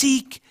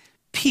 Seek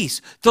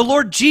peace. The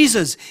Lord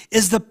Jesus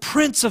is the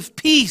Prince of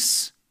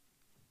Peace.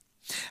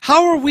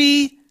 How are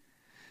we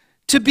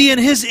to be in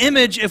his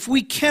image if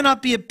we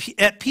cannot be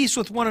at peace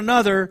with one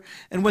another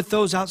and with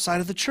those outside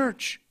of the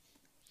church?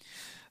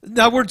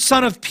 That word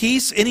son of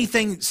peace,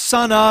 anything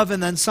son of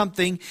and then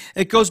something,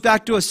 it goes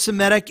back to a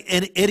Semitic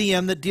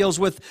idiom that deals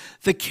with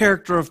the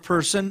character of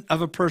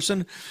a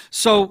person.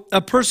 So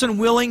a person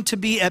willing to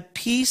be at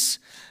peace,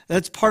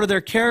 that's part of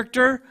their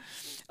character,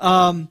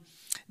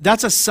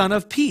 that's a son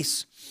of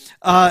peace.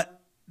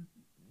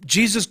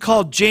 Jesus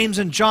called James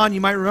and John, you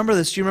might remember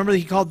this, do you remember that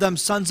he called them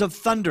sons of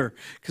thunder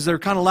because they're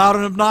kind of loud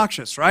and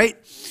obnoxious, right?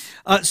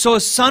 So a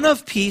son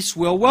of peace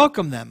will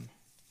welcome them.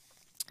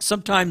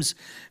 Sometimes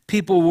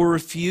people will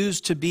refuse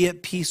to be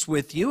at peace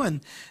with you, and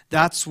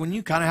that's when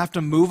you kind of have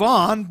to move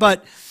on.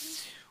 But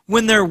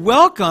when they're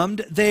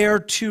welcomed, they are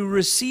to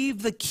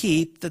receive the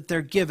keep that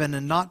they're given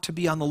and not to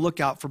be on the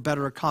lookout for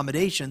better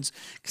accommodations,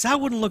 because that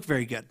wouldn't look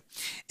very good.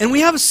 And we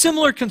have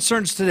similar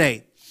concerns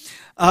today.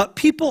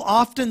 People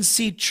often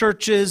see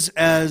churches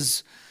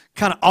as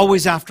kind of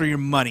always after your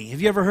money.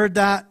 Have you ever heard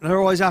that? They're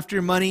always after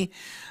your money.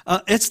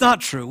 It's not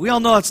true. We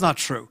all know it's not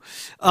true.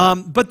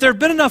 But there have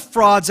been enough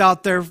frauds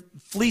out there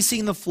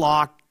fleecing the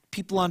flock,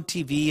 people on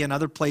TV and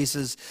other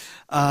places,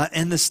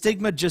 and the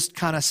stigma just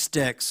kind of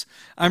sticks.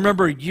 I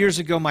remember years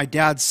ago my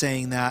dad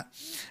saying that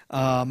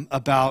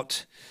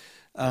about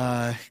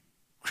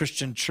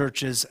Christian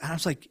churches. And I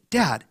was like,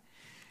 Dad,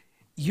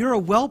 you're a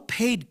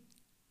well-paid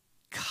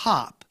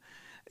cop.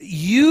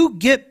 You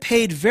get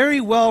paid very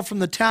well from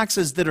the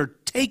taxes that are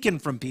taken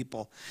from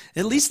people.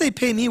 At least they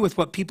pay me with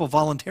what people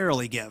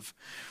voluntarily give,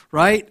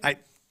 right? I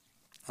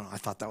don't know, I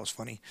thought that was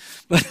funny.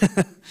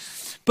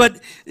 But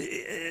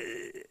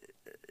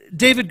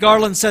David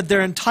Garland said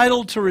they're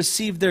entitled to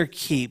receive their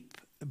keep,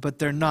 but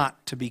they're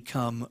not to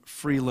become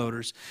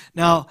freeloaders.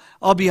 Now,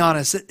 I'll be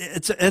honest,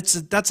 this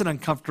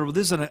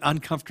is an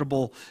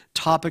uncomfortable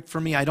topic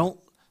for me. I don't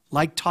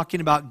like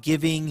talking about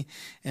giving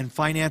and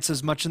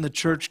finances much in the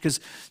church because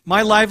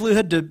my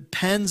livelihood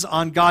depends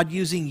on God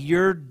using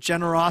your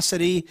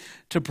generosity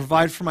to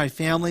provide for my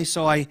family.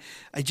 So I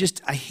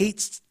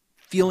hate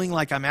feeling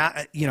like I'm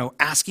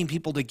asking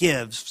people to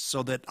give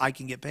so that I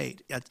can get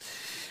paid.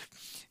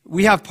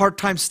 We have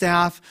part-time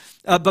staff,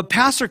 but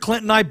Pastor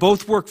Clint and I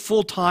both work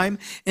full-time,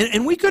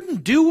 and we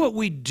couldn't do what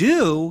we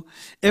do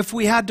if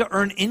we had to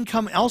earn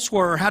income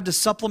elsewhere or had to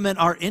supplement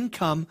our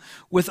income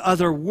with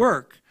other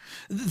work.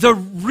 The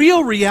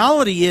real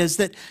reality is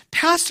that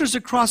pastors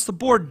across the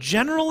board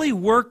generally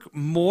work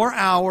more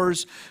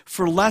hours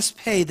for less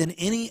pay than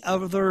any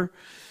other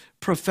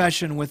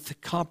profession with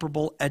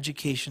comparable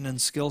education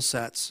and skill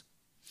sets.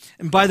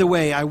 And by the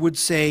way, I would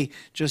say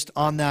just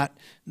on that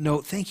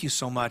note, thank you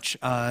so much.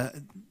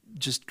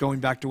 Just going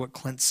back to what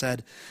Clint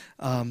said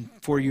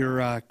for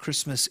your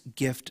Christmas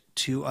gift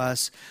to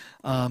us.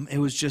 It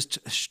was just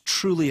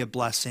truly a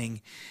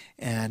blessing.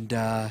 And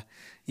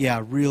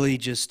really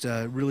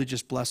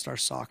just blessed our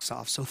socks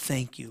off. So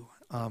thank you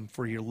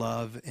for your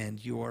love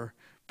and your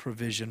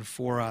provision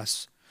for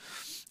us.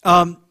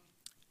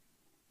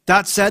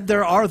 That said,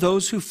 there are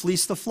those who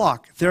fleece the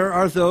flock. There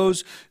are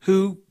those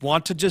who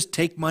want to just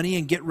take money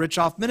and get rich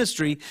off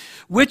ministry,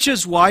 which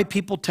is why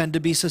people tend to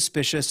be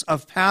suspicious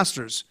of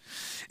pastors.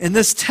 In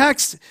this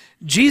text,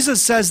 Jesus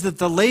says that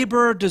the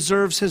laborer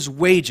deserves his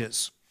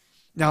wages.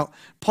 Now,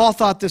 Paul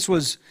thought this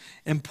was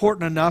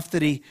important enough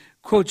that he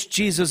quotes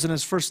Jesus in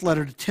his first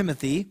letter to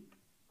Timothy.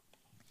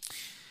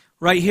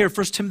 Right here,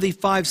 1 Timothy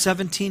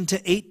 5:17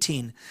 to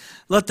 18.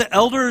 Let the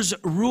elders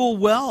rule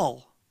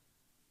well.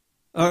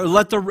 Or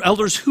let the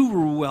elders who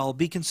rule well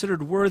be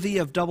considered worthy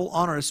of double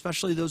honor,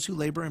 especially those who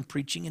labor in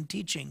preaching and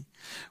teaching.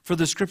 For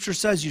the scripture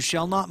says, you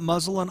shall not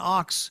muzzle an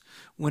ox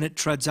when it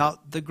treads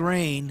out the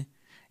grain,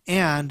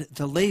 and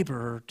the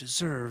laborer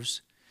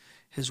deserves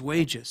his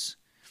wages.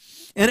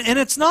 And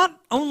it's not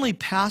only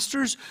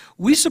pastors.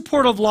 We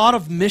support a lot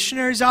of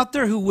missionaries out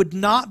there who would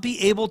not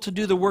be able to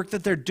do the work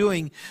that they're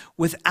doing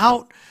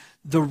without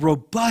the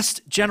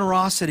robust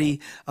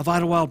generosity of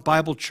Idlewild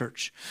Bible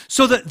Church.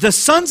 So the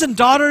sons and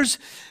daughters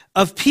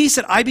of peace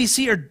at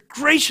IBC are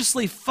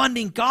graciously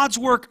funding God's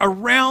work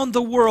around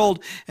the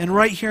world and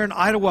right here in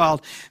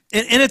Idlewild.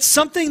 And it's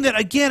something that,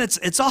 again,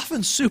 it's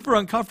often super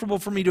uncomfortable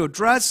for me to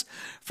address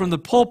from the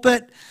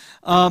pulpit.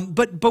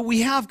 But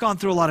we have gone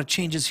through a lot of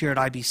changes here at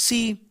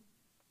IBC.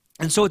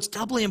 And so it's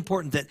doubly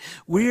important that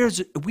we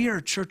are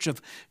a church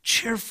of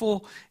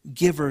cheerful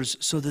givers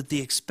so that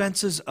the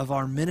expenses of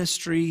our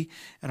ministry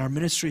and our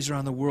ministries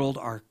around the world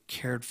are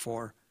cared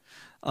for.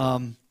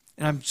 And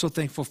I'm so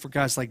thankful for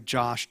guys like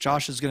Josh.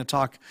 Josh is going to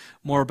talk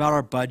more about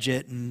our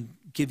budget and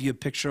give you a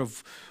picture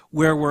of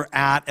where we're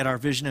at our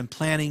vision and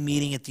planning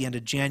meeting at the end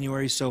of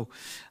January. So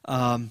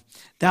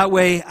that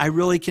way I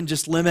really can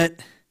just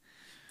limit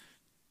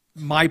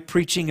my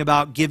preaching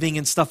about giving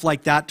and stuff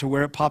like that to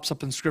where it pops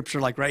up in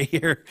Scripture, like right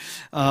here,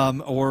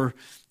 or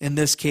in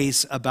this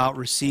case about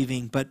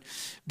receiving. But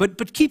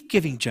keep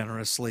giving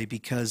generously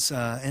because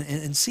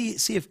and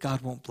see if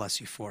God won't bless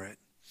you for it.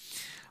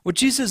 What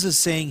Jesus is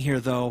saying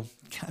here, though,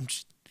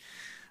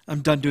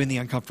 I'm done doing the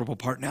uncomfortable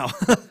part now.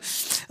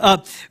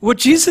 What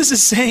Jesus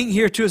is saying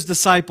here to his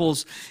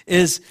disciples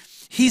is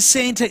he's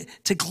saying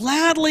to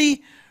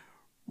gladly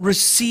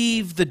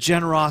receive the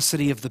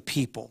generosity of the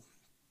people.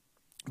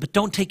 But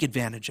don't take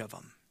advantage of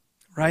them,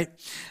 right?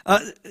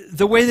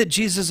 The way that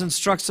Jesus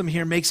instructs them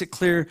here makes it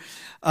clear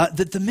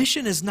that the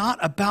mission is not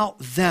about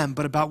them,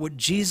 but about what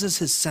Jesus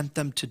has sent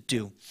them to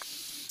do.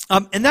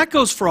 And that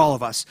goes for all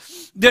of us.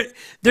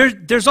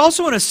 There's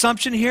also an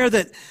assumption here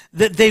that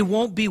they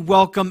won't be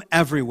welcome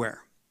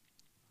everywhere.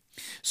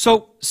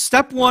 So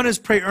step 1 is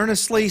pray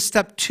earnestly.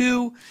 Step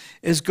 2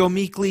 is go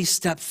meekly.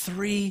 Step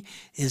 3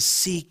 is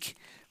seek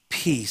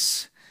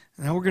peace.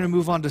 Now we're going to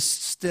move on to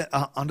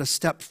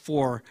step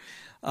 4.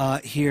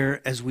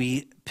 Here as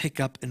we pick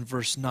up in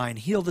verse 9.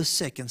 Heal the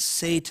sick and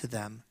say to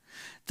them,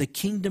 the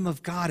kingdom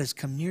of God has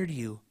come near to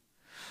you.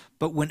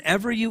 But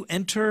whenever you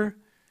enter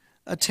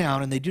a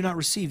town and they do not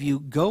receive you,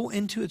 go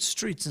into its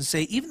streets and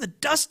say, even the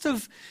dust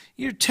of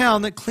your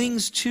town that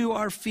clings to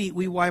our feet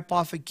we wipe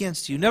off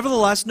against you.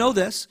 Nevertheless, know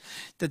this,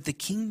 that the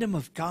kingdom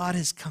of God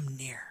has come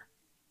near.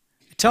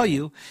 I tell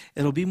you,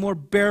 it'll be more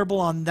bearable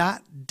on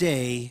that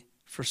day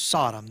for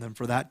Sodom than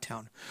for that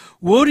town.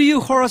 Woe to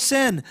you,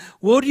 Chorazin!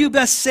 Woe to you,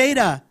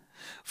 Bethsaida!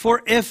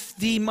 For if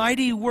the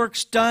mighty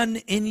works done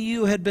in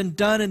you had been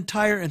done in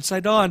Tyre and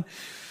Sidon,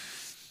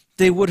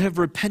 they would have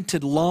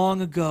repented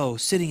long ago,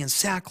 sitting in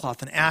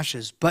sackcloth and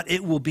ashes. But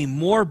it will be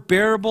more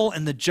bearable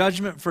in the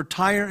judgment for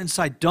Tyre and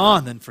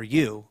Sidon than for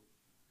you.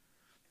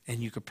 And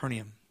you,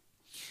 Capernaum,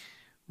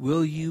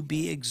 will you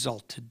be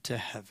exalted to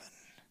heaven?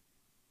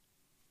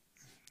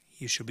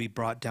 You shall be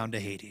brought down to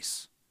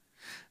Hades.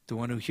 The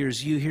one who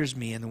hears you hears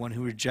me, and the one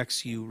who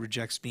rejects you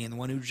rejects me, and the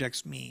one who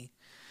rejects me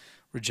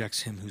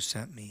rejects him who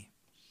sent me.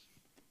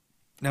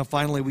 Now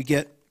finally we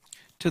get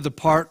to the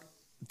part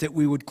that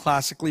we would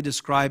classically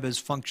describe as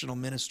functional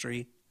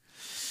ministry.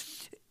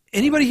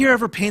 Anybody here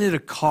ever painted a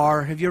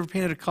car? Have you ever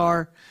painted a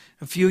car?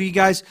 A few of you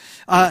guys?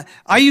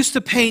 I used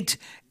to paint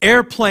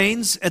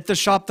airplanes at the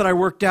shop that I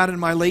worked at in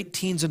my late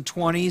teens and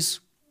 20s.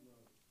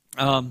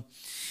 And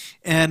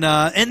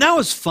that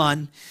was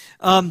fun.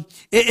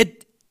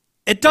 It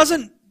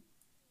doesn't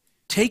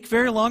take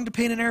very long to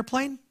paint an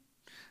airplane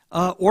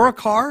or a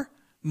car.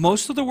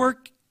 Most of the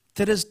work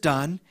that is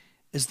done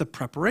is the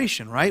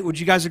preparation, right? Would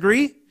you guys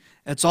agree?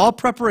 It's all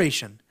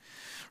preparation,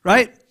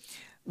 right?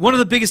 One of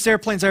the biggest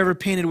airplanes I ever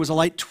painted was a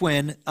light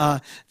twin.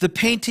 The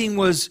painting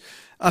was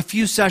a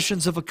few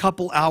sessions of a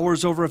couple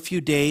hours over a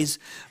few days,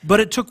 but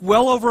it took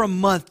well over a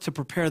month to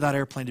prepare that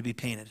airplane to be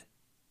painted.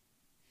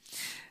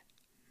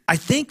 I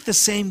think the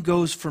same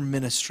goes for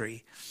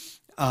ministry.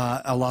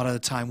 A lot of the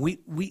time, we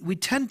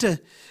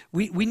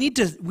need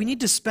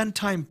to spend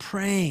time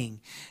praying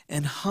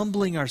and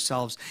humbling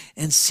ourselves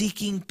and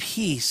seeking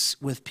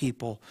peace with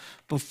people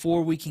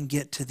before we can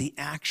get to the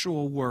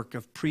actual work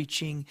of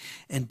preaching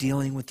and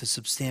dealing with the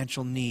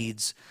substantial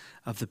needs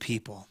of the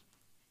people.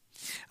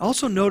 I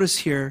also notice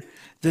here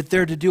that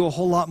they're to do a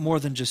whole lot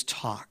more than just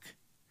talk.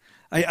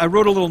 I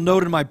wrote a little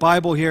note in my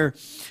Bible here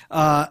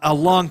a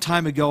long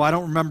time ago. I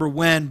don't remember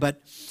when,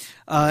 but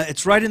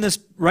it's right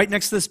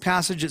next to this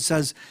passage. It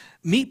says,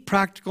 meet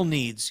practical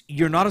needs.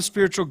 You're not a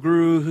spiritual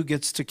guru who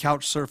gets to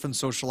couch surf and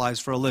socialize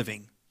for a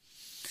living.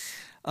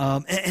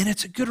 And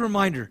it's a good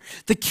reminder.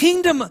 The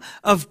kingdom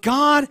of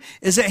God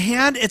is at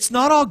hand. It's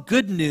not all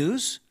good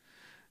news.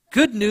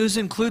 Good news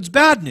includes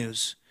bad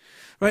news,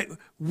 right?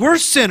 We're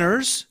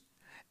sinners,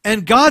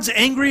 and God's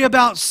angry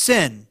about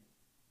sin.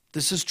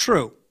 This is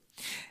true.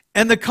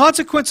 And the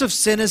consequence of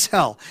sin is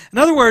hell. In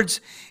other words,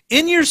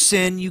 in your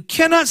sin, you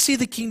cannot see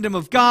the kingdom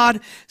of God,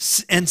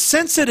 and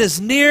since it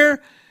is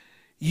near,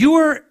 you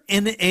are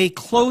in a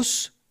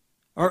close,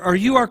 or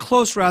you are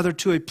close rather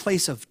to a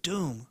place of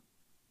doom.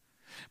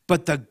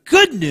 But the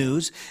good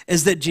news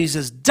is that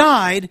Jesus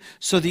died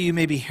so that you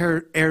may be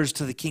heirs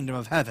to the kingdom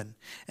of heaven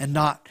and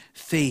not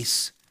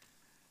face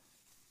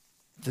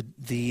the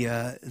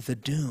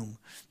doom.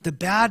 The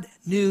bad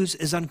news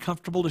is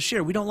uncomfortable to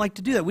share. We don't like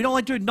to do that. We don't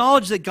like to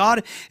acknowledge that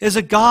God is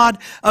a God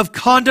of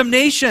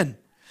condemnation.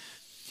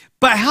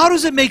 But how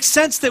does it make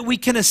sense that we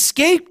can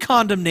escape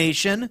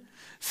condemnation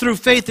through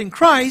faith in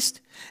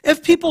Christ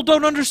if people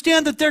don't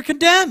understand that they're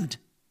condemned?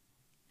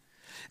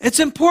 It's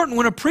important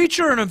when a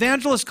preacher or an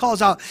evangelist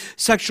calls out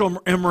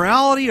sexual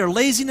immorality or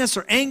laziness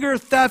or anger,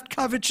 theft,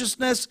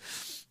 covetousness,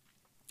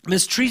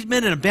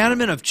 mistreatment and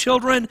abandonment of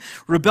children,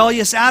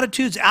 rebellious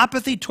attitudes,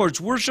 apathy towards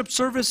worship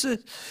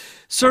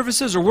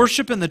services or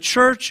worship in the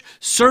church,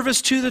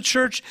 service to the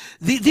church.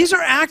 These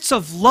are acts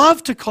of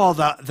love to call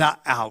that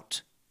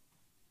out,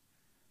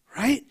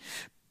 right?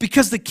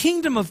 Because the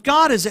kingdom of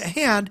God is at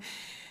hand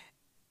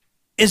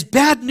is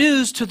bad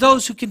news to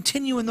those who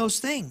continue in those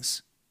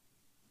things.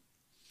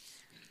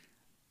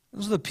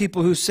 Those are the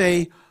people who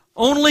say,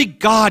 only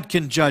God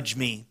can judge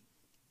me.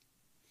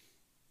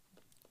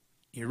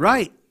 You're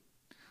right.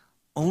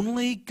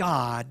 Only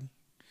God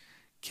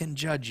can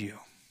judge you.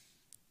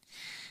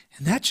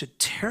 And that should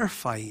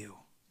terrify you.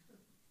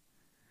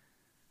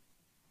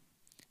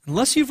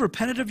 Unless you've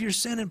repented of your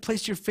sin and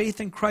placed your faith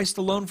in Christ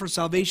alone for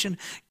salvation,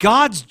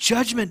 God's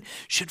judgment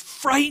should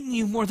frighten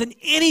you more than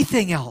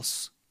anything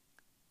else.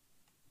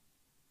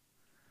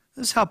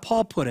 This is how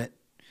Paul put it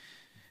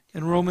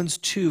in Romans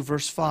 2,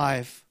 verse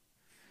 5.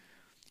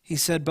 He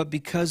said, but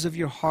because of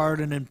your hard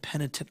and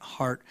impenitent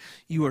heart,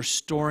 you are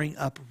storing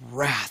up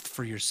wrath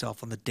for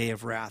yourself on the day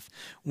of wrath,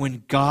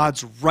 when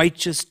God's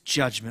righteous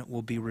judgment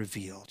will be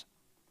revealed.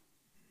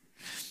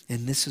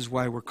 And this is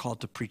why we're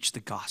called to preach the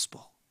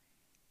gospel.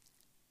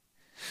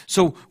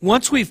 So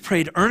once we've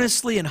prayed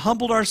earnestly and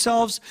humbled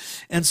ourselves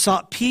and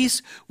sought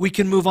peace, we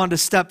can move on to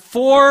step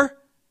 4.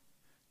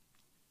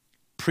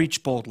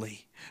 Preach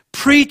boldly.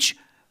 Preach,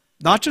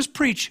 not just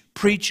preach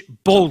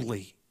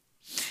boldly.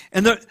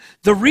 And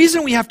the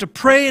reason we have to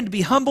pray and to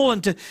be humble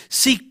and to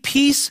seek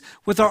peace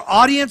with our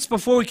audience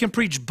before we can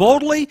preach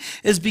boldly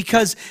is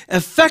because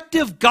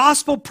effective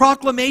gospel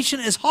proclamation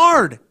is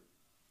hard.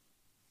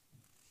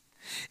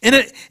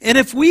 And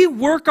if we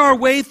work our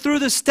way through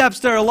the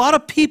steps, there are a lot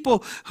of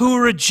people who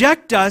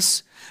reject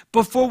us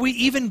before we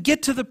even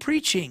get to the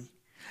preaching.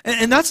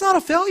 And that's not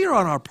a failure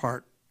on our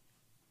part.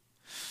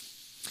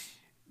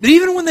 But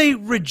even when they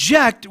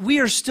reject, we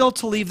are still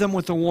to leave them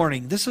with a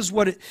warning. This is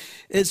what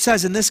it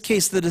says. In this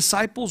case, the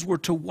disciples were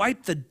to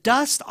wipe the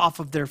dust off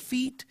of their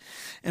feet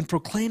and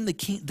proclaim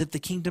that the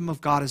kingdom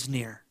of God is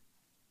near.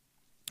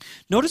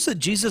 Notice that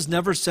Jesus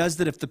never says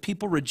that if the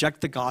people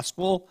reject the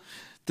gospel,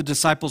 the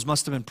disciples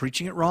must have been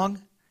preaching it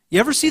wrong.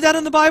 You ever see that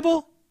in the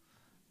Bible?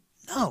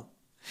 No.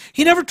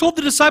 He never told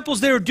the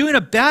disciples they were doing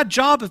a bad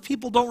job if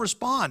people don't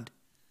respond.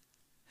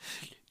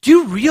 Do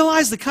you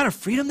realize the kind of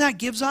freedom that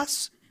gives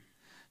us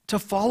to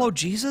follow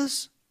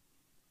Jesus?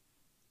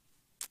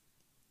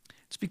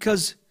 It's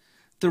because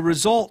the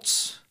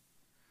results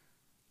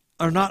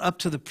are not up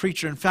to the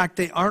preacher. In fact,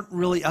 they aren't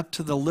really up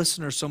to the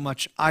listener so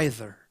much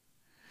either.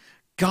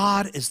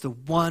 God is the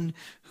one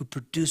who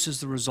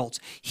produces the results.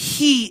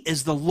 He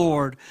is the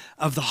Lord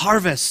of the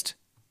harvest.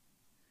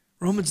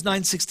 Romans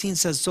 9:16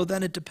 says, so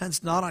then it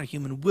depends not on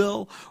human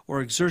will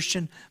or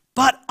exertion,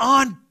 but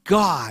on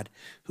God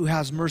who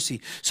has mercy.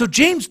 So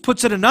James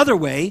puts it another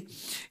way.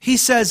 He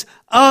says,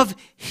 of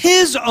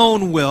his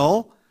own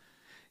will,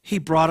 he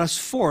brought us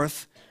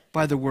forth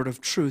by the word of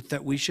truth,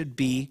 that we should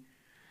be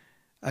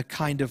a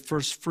kind of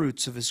first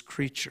fruits of his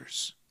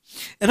creatures.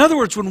 In other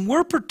words, when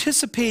we're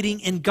participating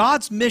in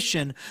God's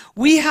mission,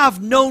 we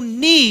have no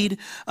need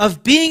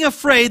of being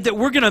afraid that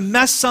we're going to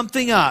mess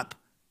something up.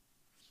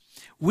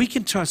 We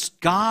can trust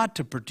God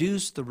to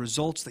produce the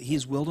results that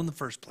he's willed in the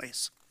first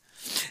place.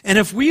 And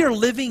if we are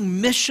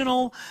living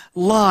missional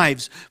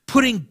lives,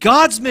 putting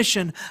God's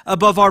mission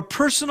above our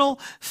personal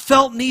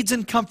felt needs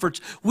and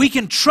comforts, we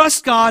can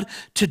trust God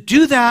to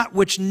do that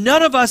which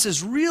none of us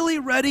is really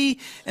ready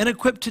and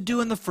equipped to do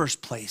in the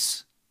first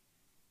place.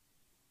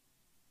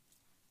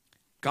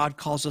 God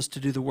calls us to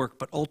do the work,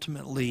 but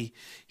ultimately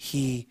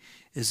he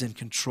is in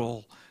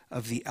control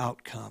of the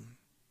outcome.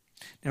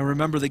 Now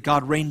remember that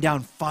God rained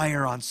down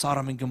fire on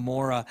Sodom and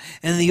Gomorrah.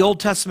 And in the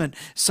Old Testament,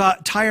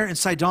 Tyre and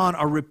Sidon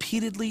are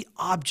repeatedly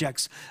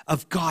objects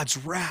of God's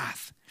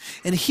wrath.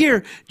 And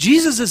here,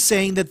 Jesus is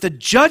saying that the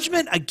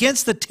judgment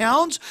against the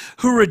towns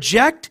who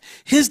reject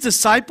his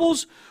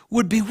disciples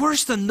would be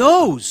worse than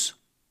those.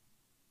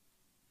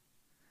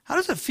 How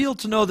does it feel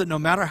to know that no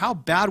matter how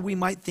bad we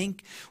might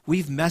think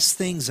we've messed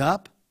things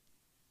up,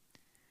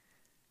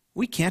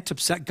 we can't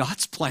upset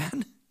God's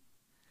plan?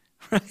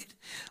 Right?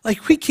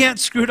 Like, we can't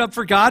screw it up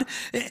for God.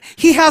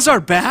 He has our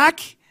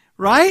back,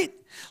 right?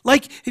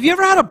 Like, have you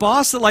ever had a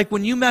boss that, like,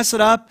 when you mess it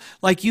up,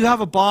 like, you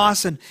have a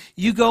boss and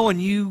you go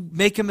and you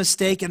make a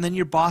mistake and then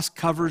your boss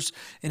covers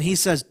and he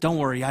says, don't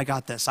worry, I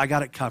got this. I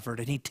got it covered.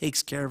 And he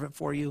takes care of it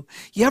for you.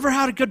 You ever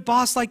had a good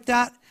boss like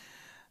that?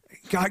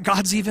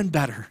 God's even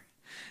better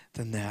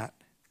than that.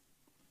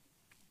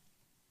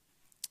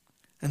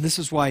 And this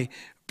is why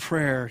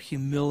prayer,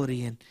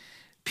 humility, and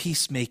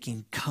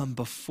peacemaking come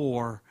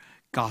before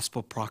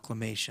gospel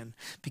proclamation,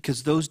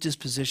 because those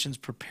dispositions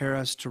prepare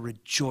us to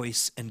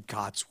rejoice in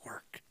God's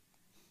work.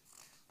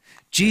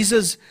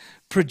 Jesus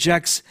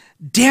projects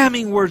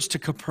damning words to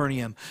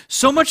Capernaum.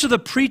 So much of the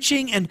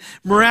preaching and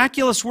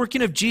miraculous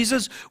working of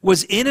Jesus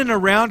was in and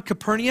around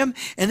Capernaum,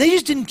 and they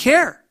just didn't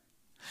care.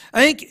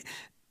 I think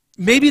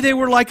Maybe they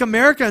were like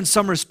America in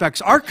some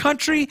respects. Our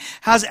country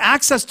has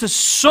access to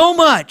so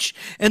much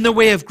in the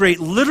way of great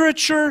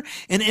literature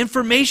and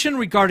information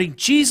regarding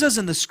Jesus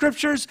and the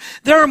scriptures.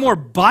 There are more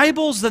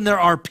Bibles than there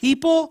are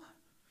people.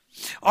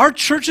 Our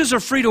churches are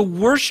free to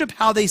worship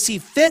how they see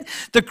fit.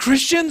 The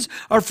Christians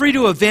are free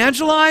to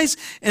evangelize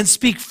and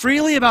speak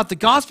freely about the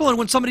gospel. And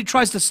when somebody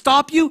tries to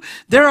stop you,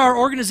 there are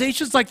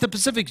organizations like the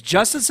Pacific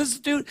Justice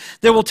Institute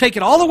that will take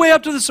it all the way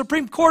up to the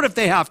Supreme Court if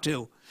they have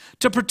to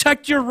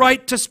protect your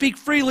right to speak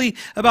freely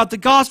about the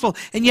gospel.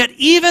 And yet,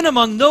 even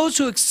among those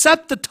who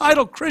accept the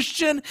title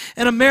Christian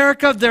in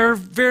America, there are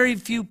very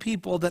few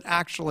people that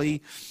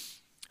actually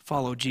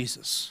follow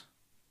Jesus.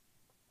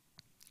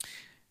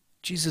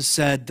 Jesus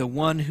said, "The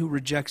one who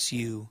rejects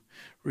you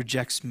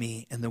rejects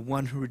me, and the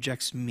one who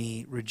rejects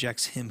me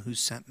rejects him who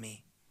sent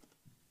me."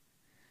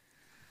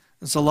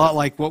 It's a lot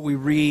like what we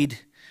read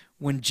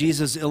when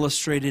Jesus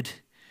illustrated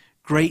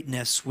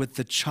greatness with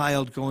the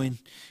child going.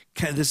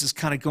 This is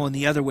kind of going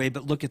the other way,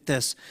 but look at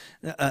this.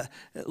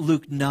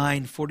 Luke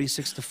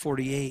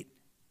 9:46-48.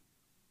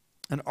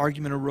 An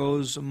argument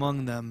arose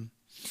among them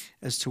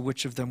as to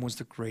which of them was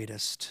the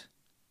greatest.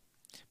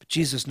 But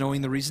Jesus,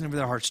 knowing the reason of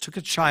their hearts, took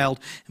a child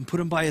and put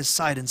him by his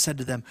side and said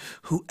to them,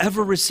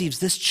 "Whoever receives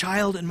this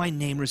child in my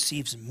name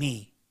receives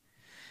me.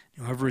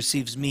 Whoever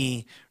receives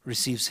me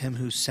receives him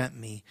who sent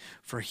me.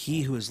 For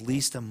he who is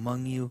least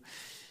among you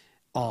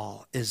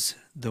all is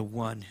the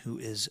one who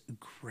is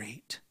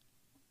great."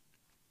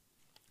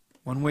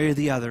 One way or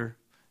the other,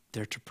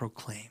 they're to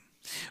proclaim.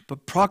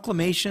 But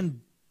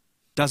proclamation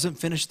doesn't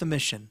finish the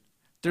mission.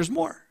 There's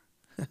more.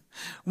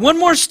 One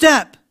more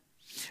step.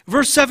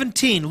 Verse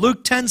 17,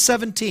 Luke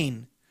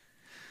 10:17.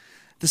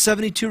 The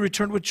 72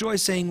 returned with joy,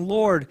 saying,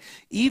 "Lord,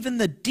 even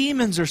the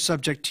demons are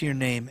subject to your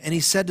name." And he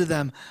said to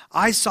them,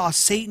 "I saw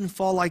Satan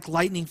fall like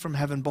lightning from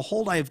heaven.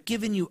 Behold, I have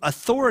given you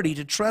authority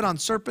to tread on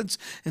serpents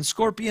and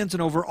scorpions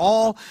and over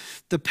all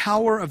the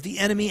power of the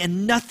enemy,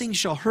 and nothing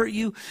shall hurt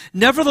you.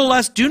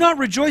 Nevertheless, do not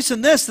rejoice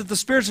in this, that the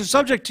spirits are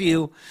subject to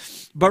you,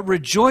 but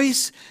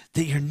rejoice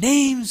that your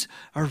names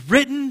are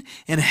written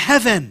in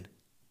heaven."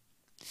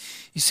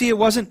 You see, it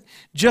wasn't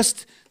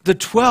just the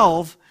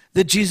 12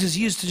 that Jesus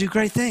used to do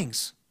great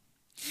things.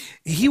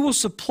 He will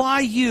supply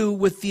you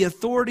with the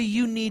authority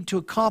you need to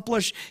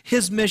accomplish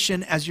his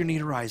mission as your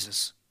need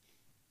arises.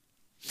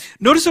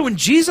 Notice that when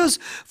Jesus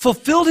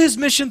fulfilled his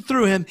mission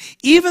through him,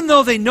 even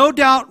though they no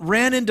doubt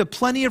ran into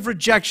plenty of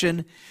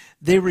rejection,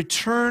 they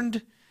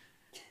returned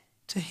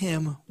to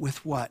him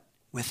with what?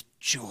 With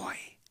joy.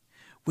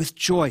 With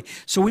joy.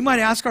 So we might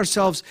ask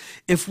ourselves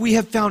if we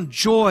have found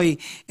joy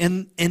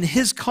in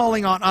his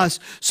calling on us,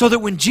 so that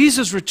when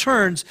Jesus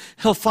returns,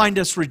 he'll find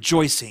us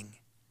rejoicing.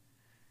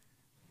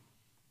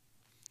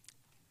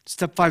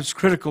 Step 5 is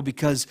critical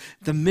because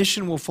the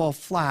mission will fall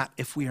flat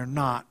if we are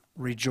not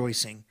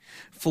rejoicing.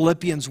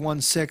 Philippians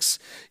 1:6,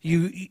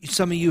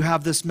 some of you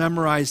have this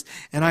memorized,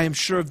 "And I am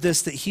sure of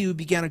this, that he who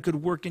began a good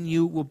work in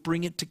you will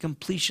bring it to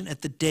completion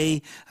at the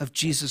day of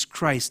Jesus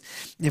Christ."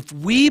 If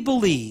we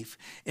believe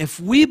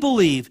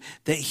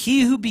that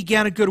he who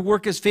began a good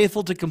work is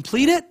faithful to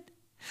complete it,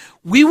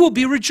 we will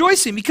be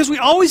rejoicing because we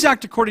always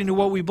act according to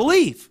what we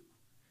believe.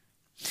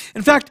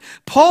 In fact,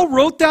 Paul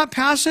wrote that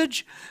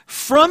passage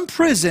from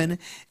prison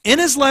in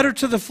his letter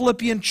to the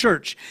Philippian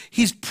church.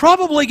 He's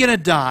probably going to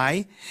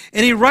die,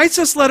 and he writes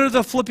this letter to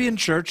the Philippian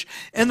church,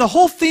 and the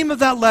whole theme of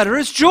that letter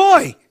is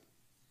joy.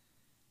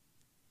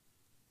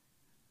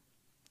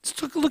 Let's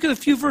take a look at a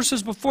few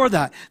verses before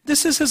that.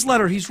 This is his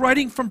letter. He's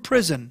writing from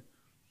prison.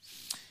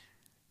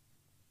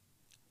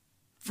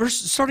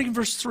 Starting in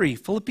verse 3,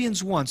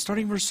 Philippians 1,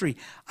 starting in verse 3.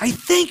 "I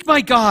thank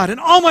my God in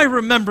all my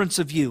remembrance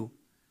of you,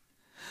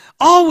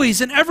 always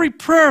in every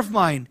prayer of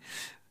mine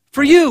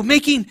for you,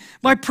 making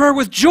my prayer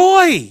with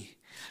joy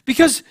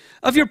because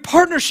of your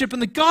partnership in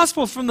the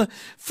gospel from the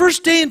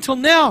first day until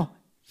now.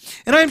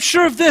 And I am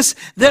sure of this,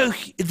 that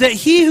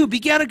he who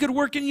began a good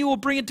work in you will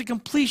bring it to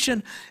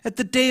completion at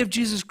the day of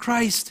Jesus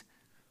Christ."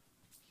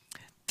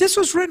 This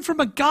was written from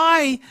a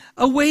guy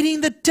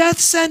awaiting the death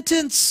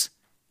sentence.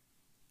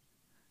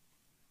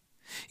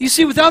 You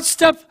see, without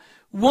step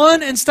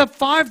 1 and step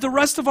 5, the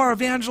rest of our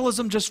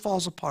evangelism just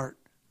falls apart.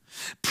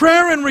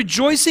 Prayer and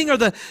rejoicing are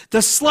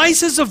the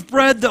slices of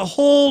bread that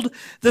hold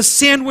the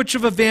sandwich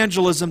of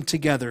evangelism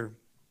together.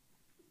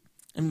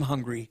 I'm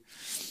hungry.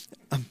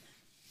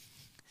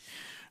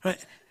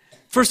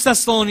 1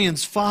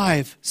 Thessalonians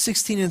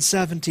 5:16 and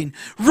 17.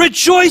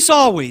 "Rejoice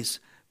always,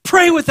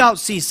 pray without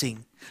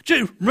ceasing."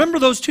 Remember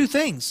those two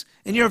things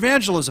in your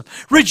evangelism.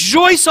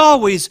 Rejoice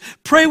always,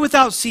 pray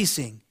without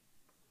ceasing.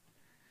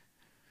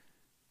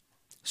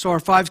 So our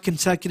 5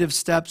 consecutive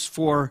steps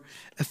for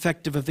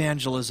effective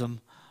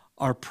evangelism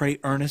are: pray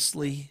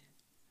earnestly,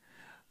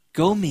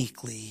 go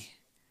meekly,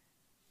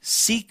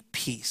 seek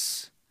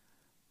peace,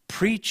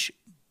 preach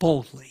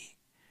boldly,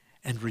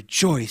 and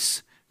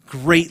rejoice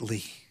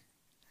greatly.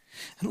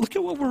 And look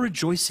at what we're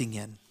rejoicing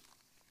in.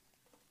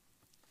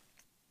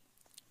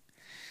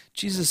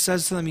 Jesus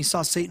says to them he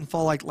saw Satan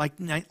fall like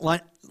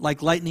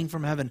lightning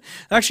from heaven.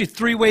 Actually,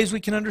 three ways we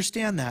can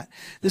understand that.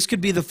 This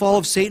could be the fall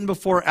of Satan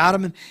before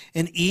Adam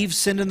and Eve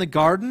sinned in the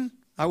garden.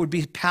 That would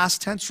be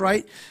past tense,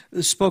 right? It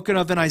was spoken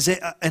of in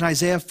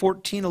Isaiah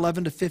 14,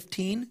 11 to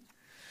 15.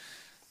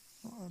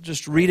 I'll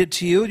just read it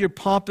to you. Your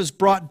pomp is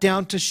brought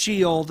down to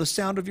Sheol, the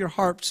sound of your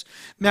harps.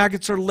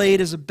 Maggots are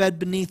laid as a bed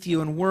beneath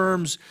you, and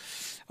worms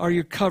are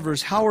your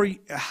covers.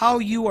 How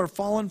you are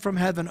fallen from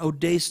heaven, O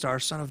Daystar,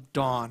 son of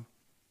dawn.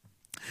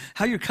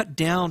 How you're cut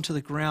down to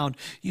the ground,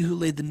 you who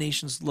laid the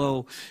nations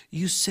low.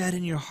 You said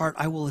in your heart,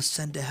 I will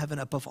ascend to heaven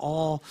above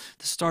all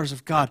the stars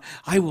of God.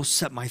 I will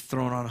set my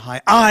throne on high.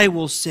 I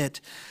will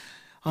sit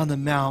on the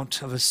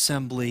mount of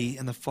assembly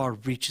in the far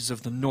reaches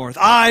of the north.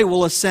 I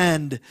will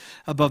ascend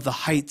above the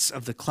heights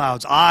of the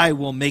clouds. I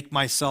will make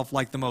myself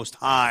like the Most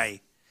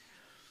High.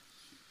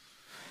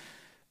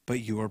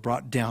 But you are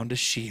brought down to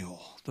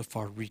Sheol, the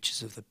far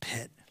reaches of the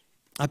pit.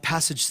 A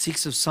passage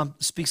speaks of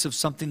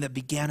something that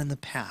began in the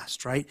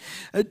past, right?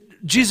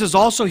 Jesus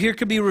also here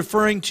could be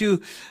referring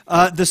to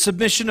the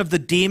submission of the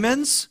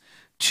demons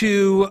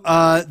to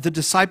the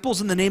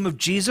disciples in the name of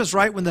Jesus,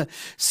 right? When the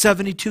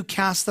 72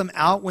 cast them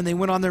out, when they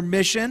went on their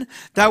mission,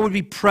 that would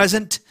be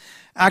present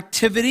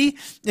activity.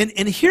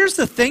 And here's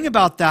the thing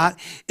about that.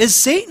 Is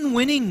Satan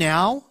winning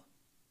now?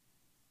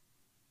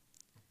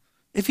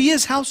 If he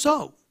is, how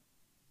so?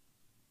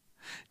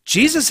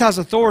 Jesus has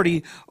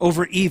authority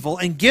over evil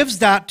and gives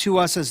that to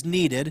us as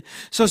needed.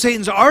 So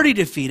Satan's already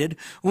defeated.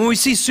 When we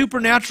see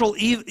supernatural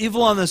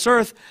evil on this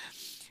earth,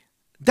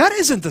 that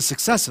isn't the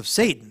success of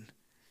Satan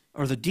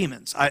or the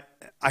demons. I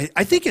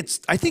think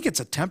it's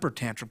a temper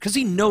tantrum because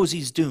he knows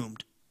he's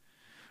doomed.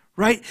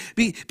 Right?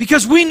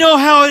 Because we know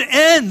how it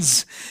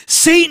ends.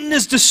 Satan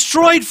is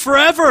destroyed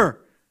forever.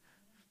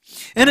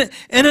 And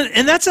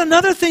that's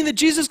another thing that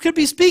Jesus could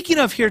be speaking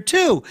of here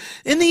too.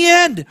 In the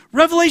end,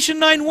 Revelation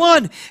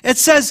 9:1, it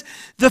says,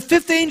 the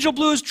fifth angel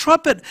blew his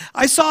trumpet.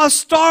 I saw a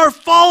star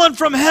fallen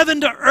from heaven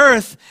to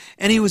earth,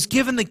 and he was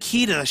given the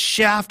key to the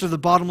shaft of the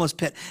bottomless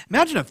pit.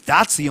 Imagine if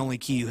that's the only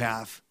key you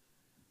have.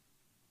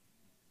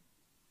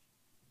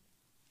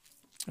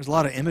 There's a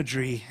lot of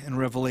imagery in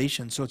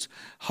Revelation, so it's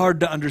hard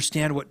to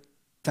understand what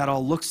that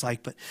all looks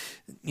like. But,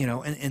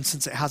 and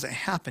since it hasn't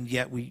happened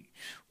yet, we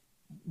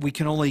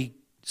can only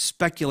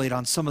speculate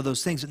on some of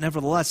those things. But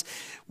nevertheless,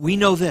 we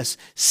know this.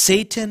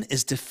 Satan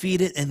is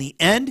defeated in the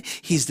end.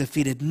 He's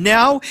defeated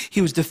now. He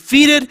was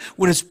defeated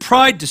when his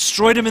pride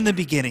destroyed him in the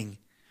beginning.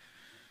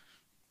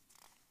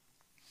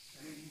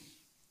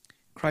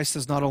 Christ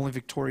is not only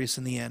victorious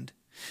in the end.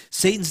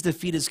 Satan's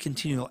defeat is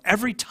continual.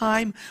 Every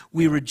time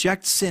we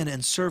reject sin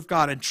and serve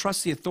God and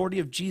trust the authority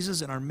of Jesus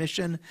in our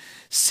mission,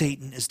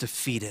 Satan is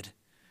defeated.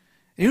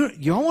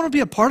 You all want to be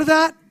a part of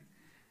that?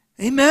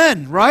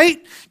 Amen,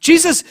 right?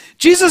 Jesus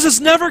has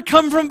never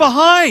come from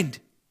behind.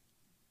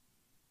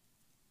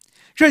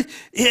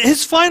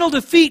 His final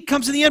defeat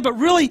comes in the end, but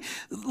really,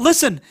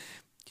 listen,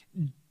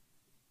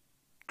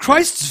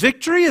 Christ's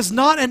victory is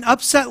not an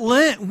upset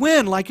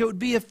win like it would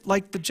be if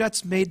the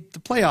Jets made the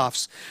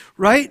playoffs,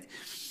 right?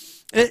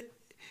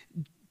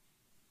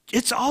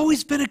 It's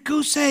always been a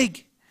goose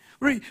egg.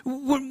 Right?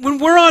 When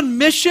we're on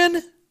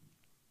mission,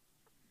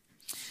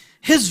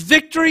 his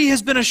victory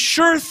has been a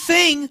sure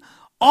thing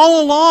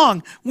all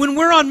along. When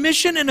we're on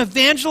mission and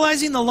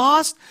evangelizing the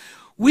lost,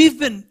 we've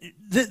been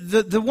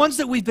the ones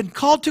that we've been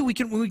called to, we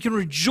can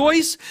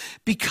rejoice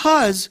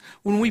because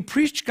when we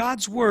preach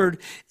God's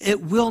word,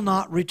 it will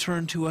not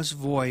return to us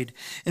void.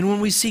 And when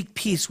we seek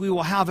peace, we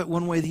will have it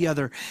one way or the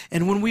other.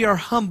 And when we are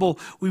humble,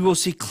 we will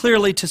see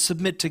clearly to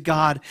submit to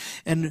God,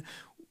 and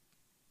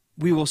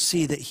we will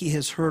see that he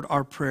has heard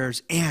our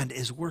prayers and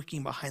is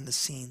working behind the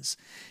scenes.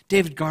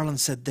 David Garland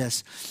said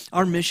this,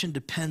 our mission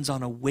depends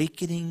on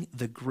awakening to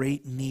the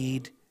great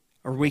need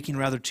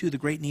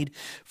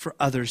for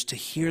others to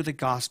hear the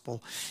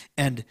gospel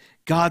and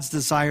God's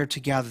desire to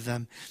gather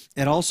them.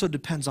 It also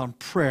depends on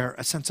prayer,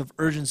 a sense of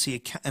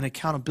urgency and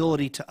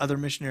accountability to other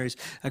missionaries,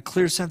 a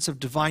clear sense of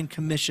divine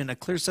commission, a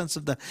clear sense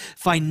of the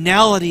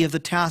finality of the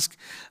task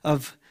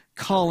of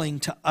calling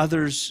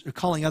others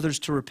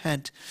to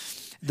repent,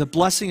 the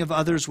blessing of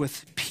others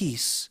with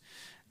peace,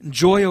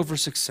 joy over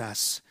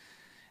success,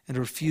 and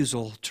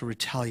refusal to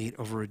retaliate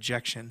over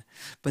rejection.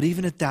 But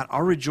even at that,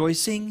 our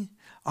rejoicing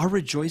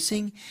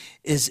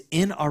is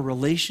in our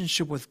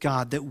relationship with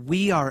God, that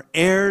we are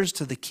heirs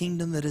to the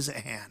kingdom that is at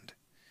hand.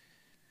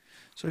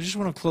 So I just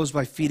want to close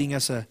by feeding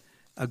us a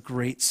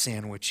great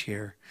sandwich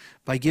here,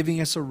 by giving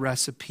us a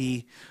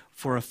recipe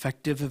for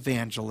effective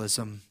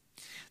evangelism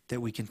that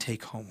we can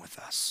take home with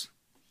us.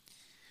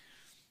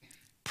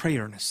 Pray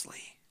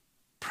earnestly.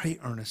 Pray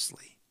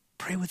earnestly.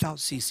 Pray without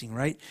ceasing,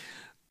 right?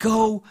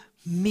 Go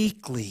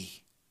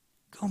meekly.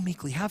 Go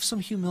meekly. Have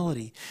some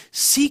humility.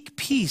 Seek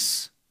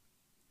peace,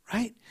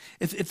 right?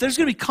 If there's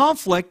going to be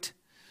conflict,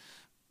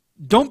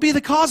 don't be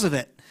the cause of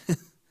it.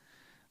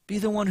 Be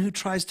the one who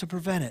tries to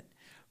prevent it.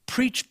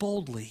 Preach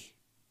boldly.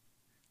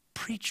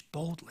 Preach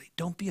boldly.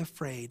 Don't be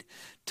afraid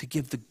to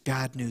give the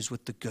bad news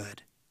with the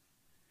good.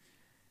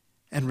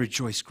 And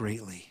rejoice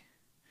greatly.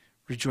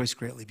 Rejoice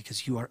greatly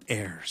because you are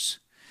heirs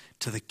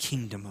to the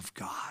kingdom of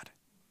God.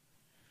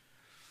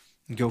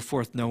 And go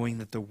forth knowing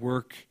that the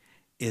work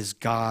is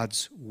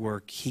God's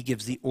work. He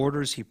gives the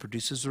orders, he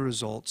produces the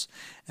results,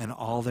 and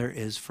all there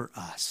is for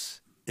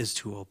us is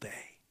to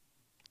obey.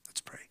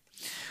 Let's pray.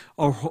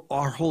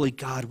 Our holy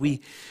God,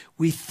 we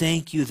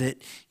thank you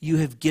that you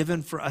have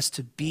given for us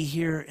to be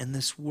here in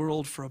this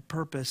world for a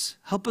purpose.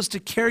 Help us to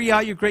carry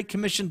out your great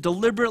commission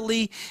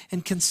deliberately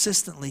and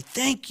consistently.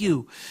 Thank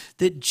you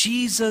that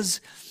Jesus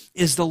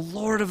is the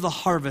Lord of the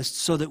harvest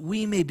so that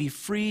we may be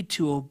free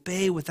to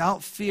obey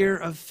without fear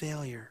of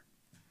failure,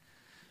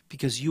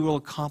 because you will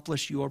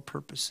accomplish your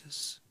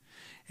purposes.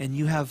 And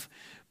you have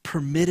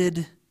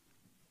permitted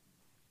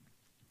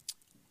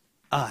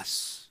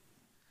us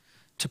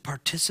to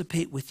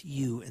participate with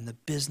you in the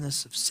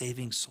business of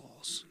saving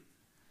souls.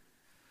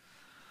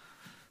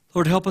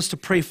 Lord, help us to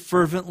pray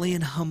fervently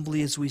and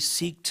humbly as we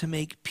seek to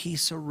make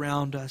peace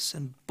around us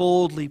and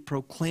boldly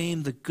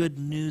proclaim the good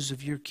news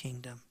of your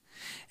kingdom.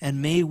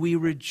 And may we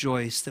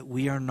rejoice that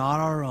we are not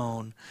our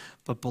own,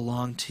 but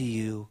belong to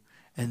you,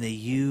 and that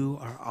you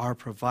are our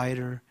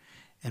provider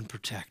and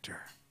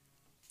protector.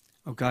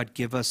 Oh God,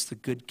 give us the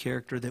good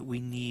character that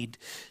we need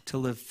to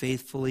live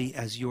faithfully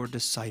as your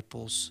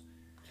disciples,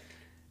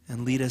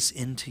 and lead us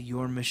into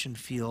your mission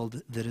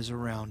field that is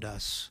around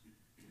us.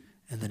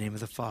 In the name of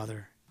the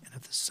Father, and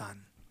of the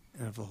Son,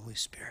 and of the Holy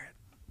Spirit.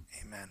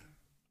 Amen.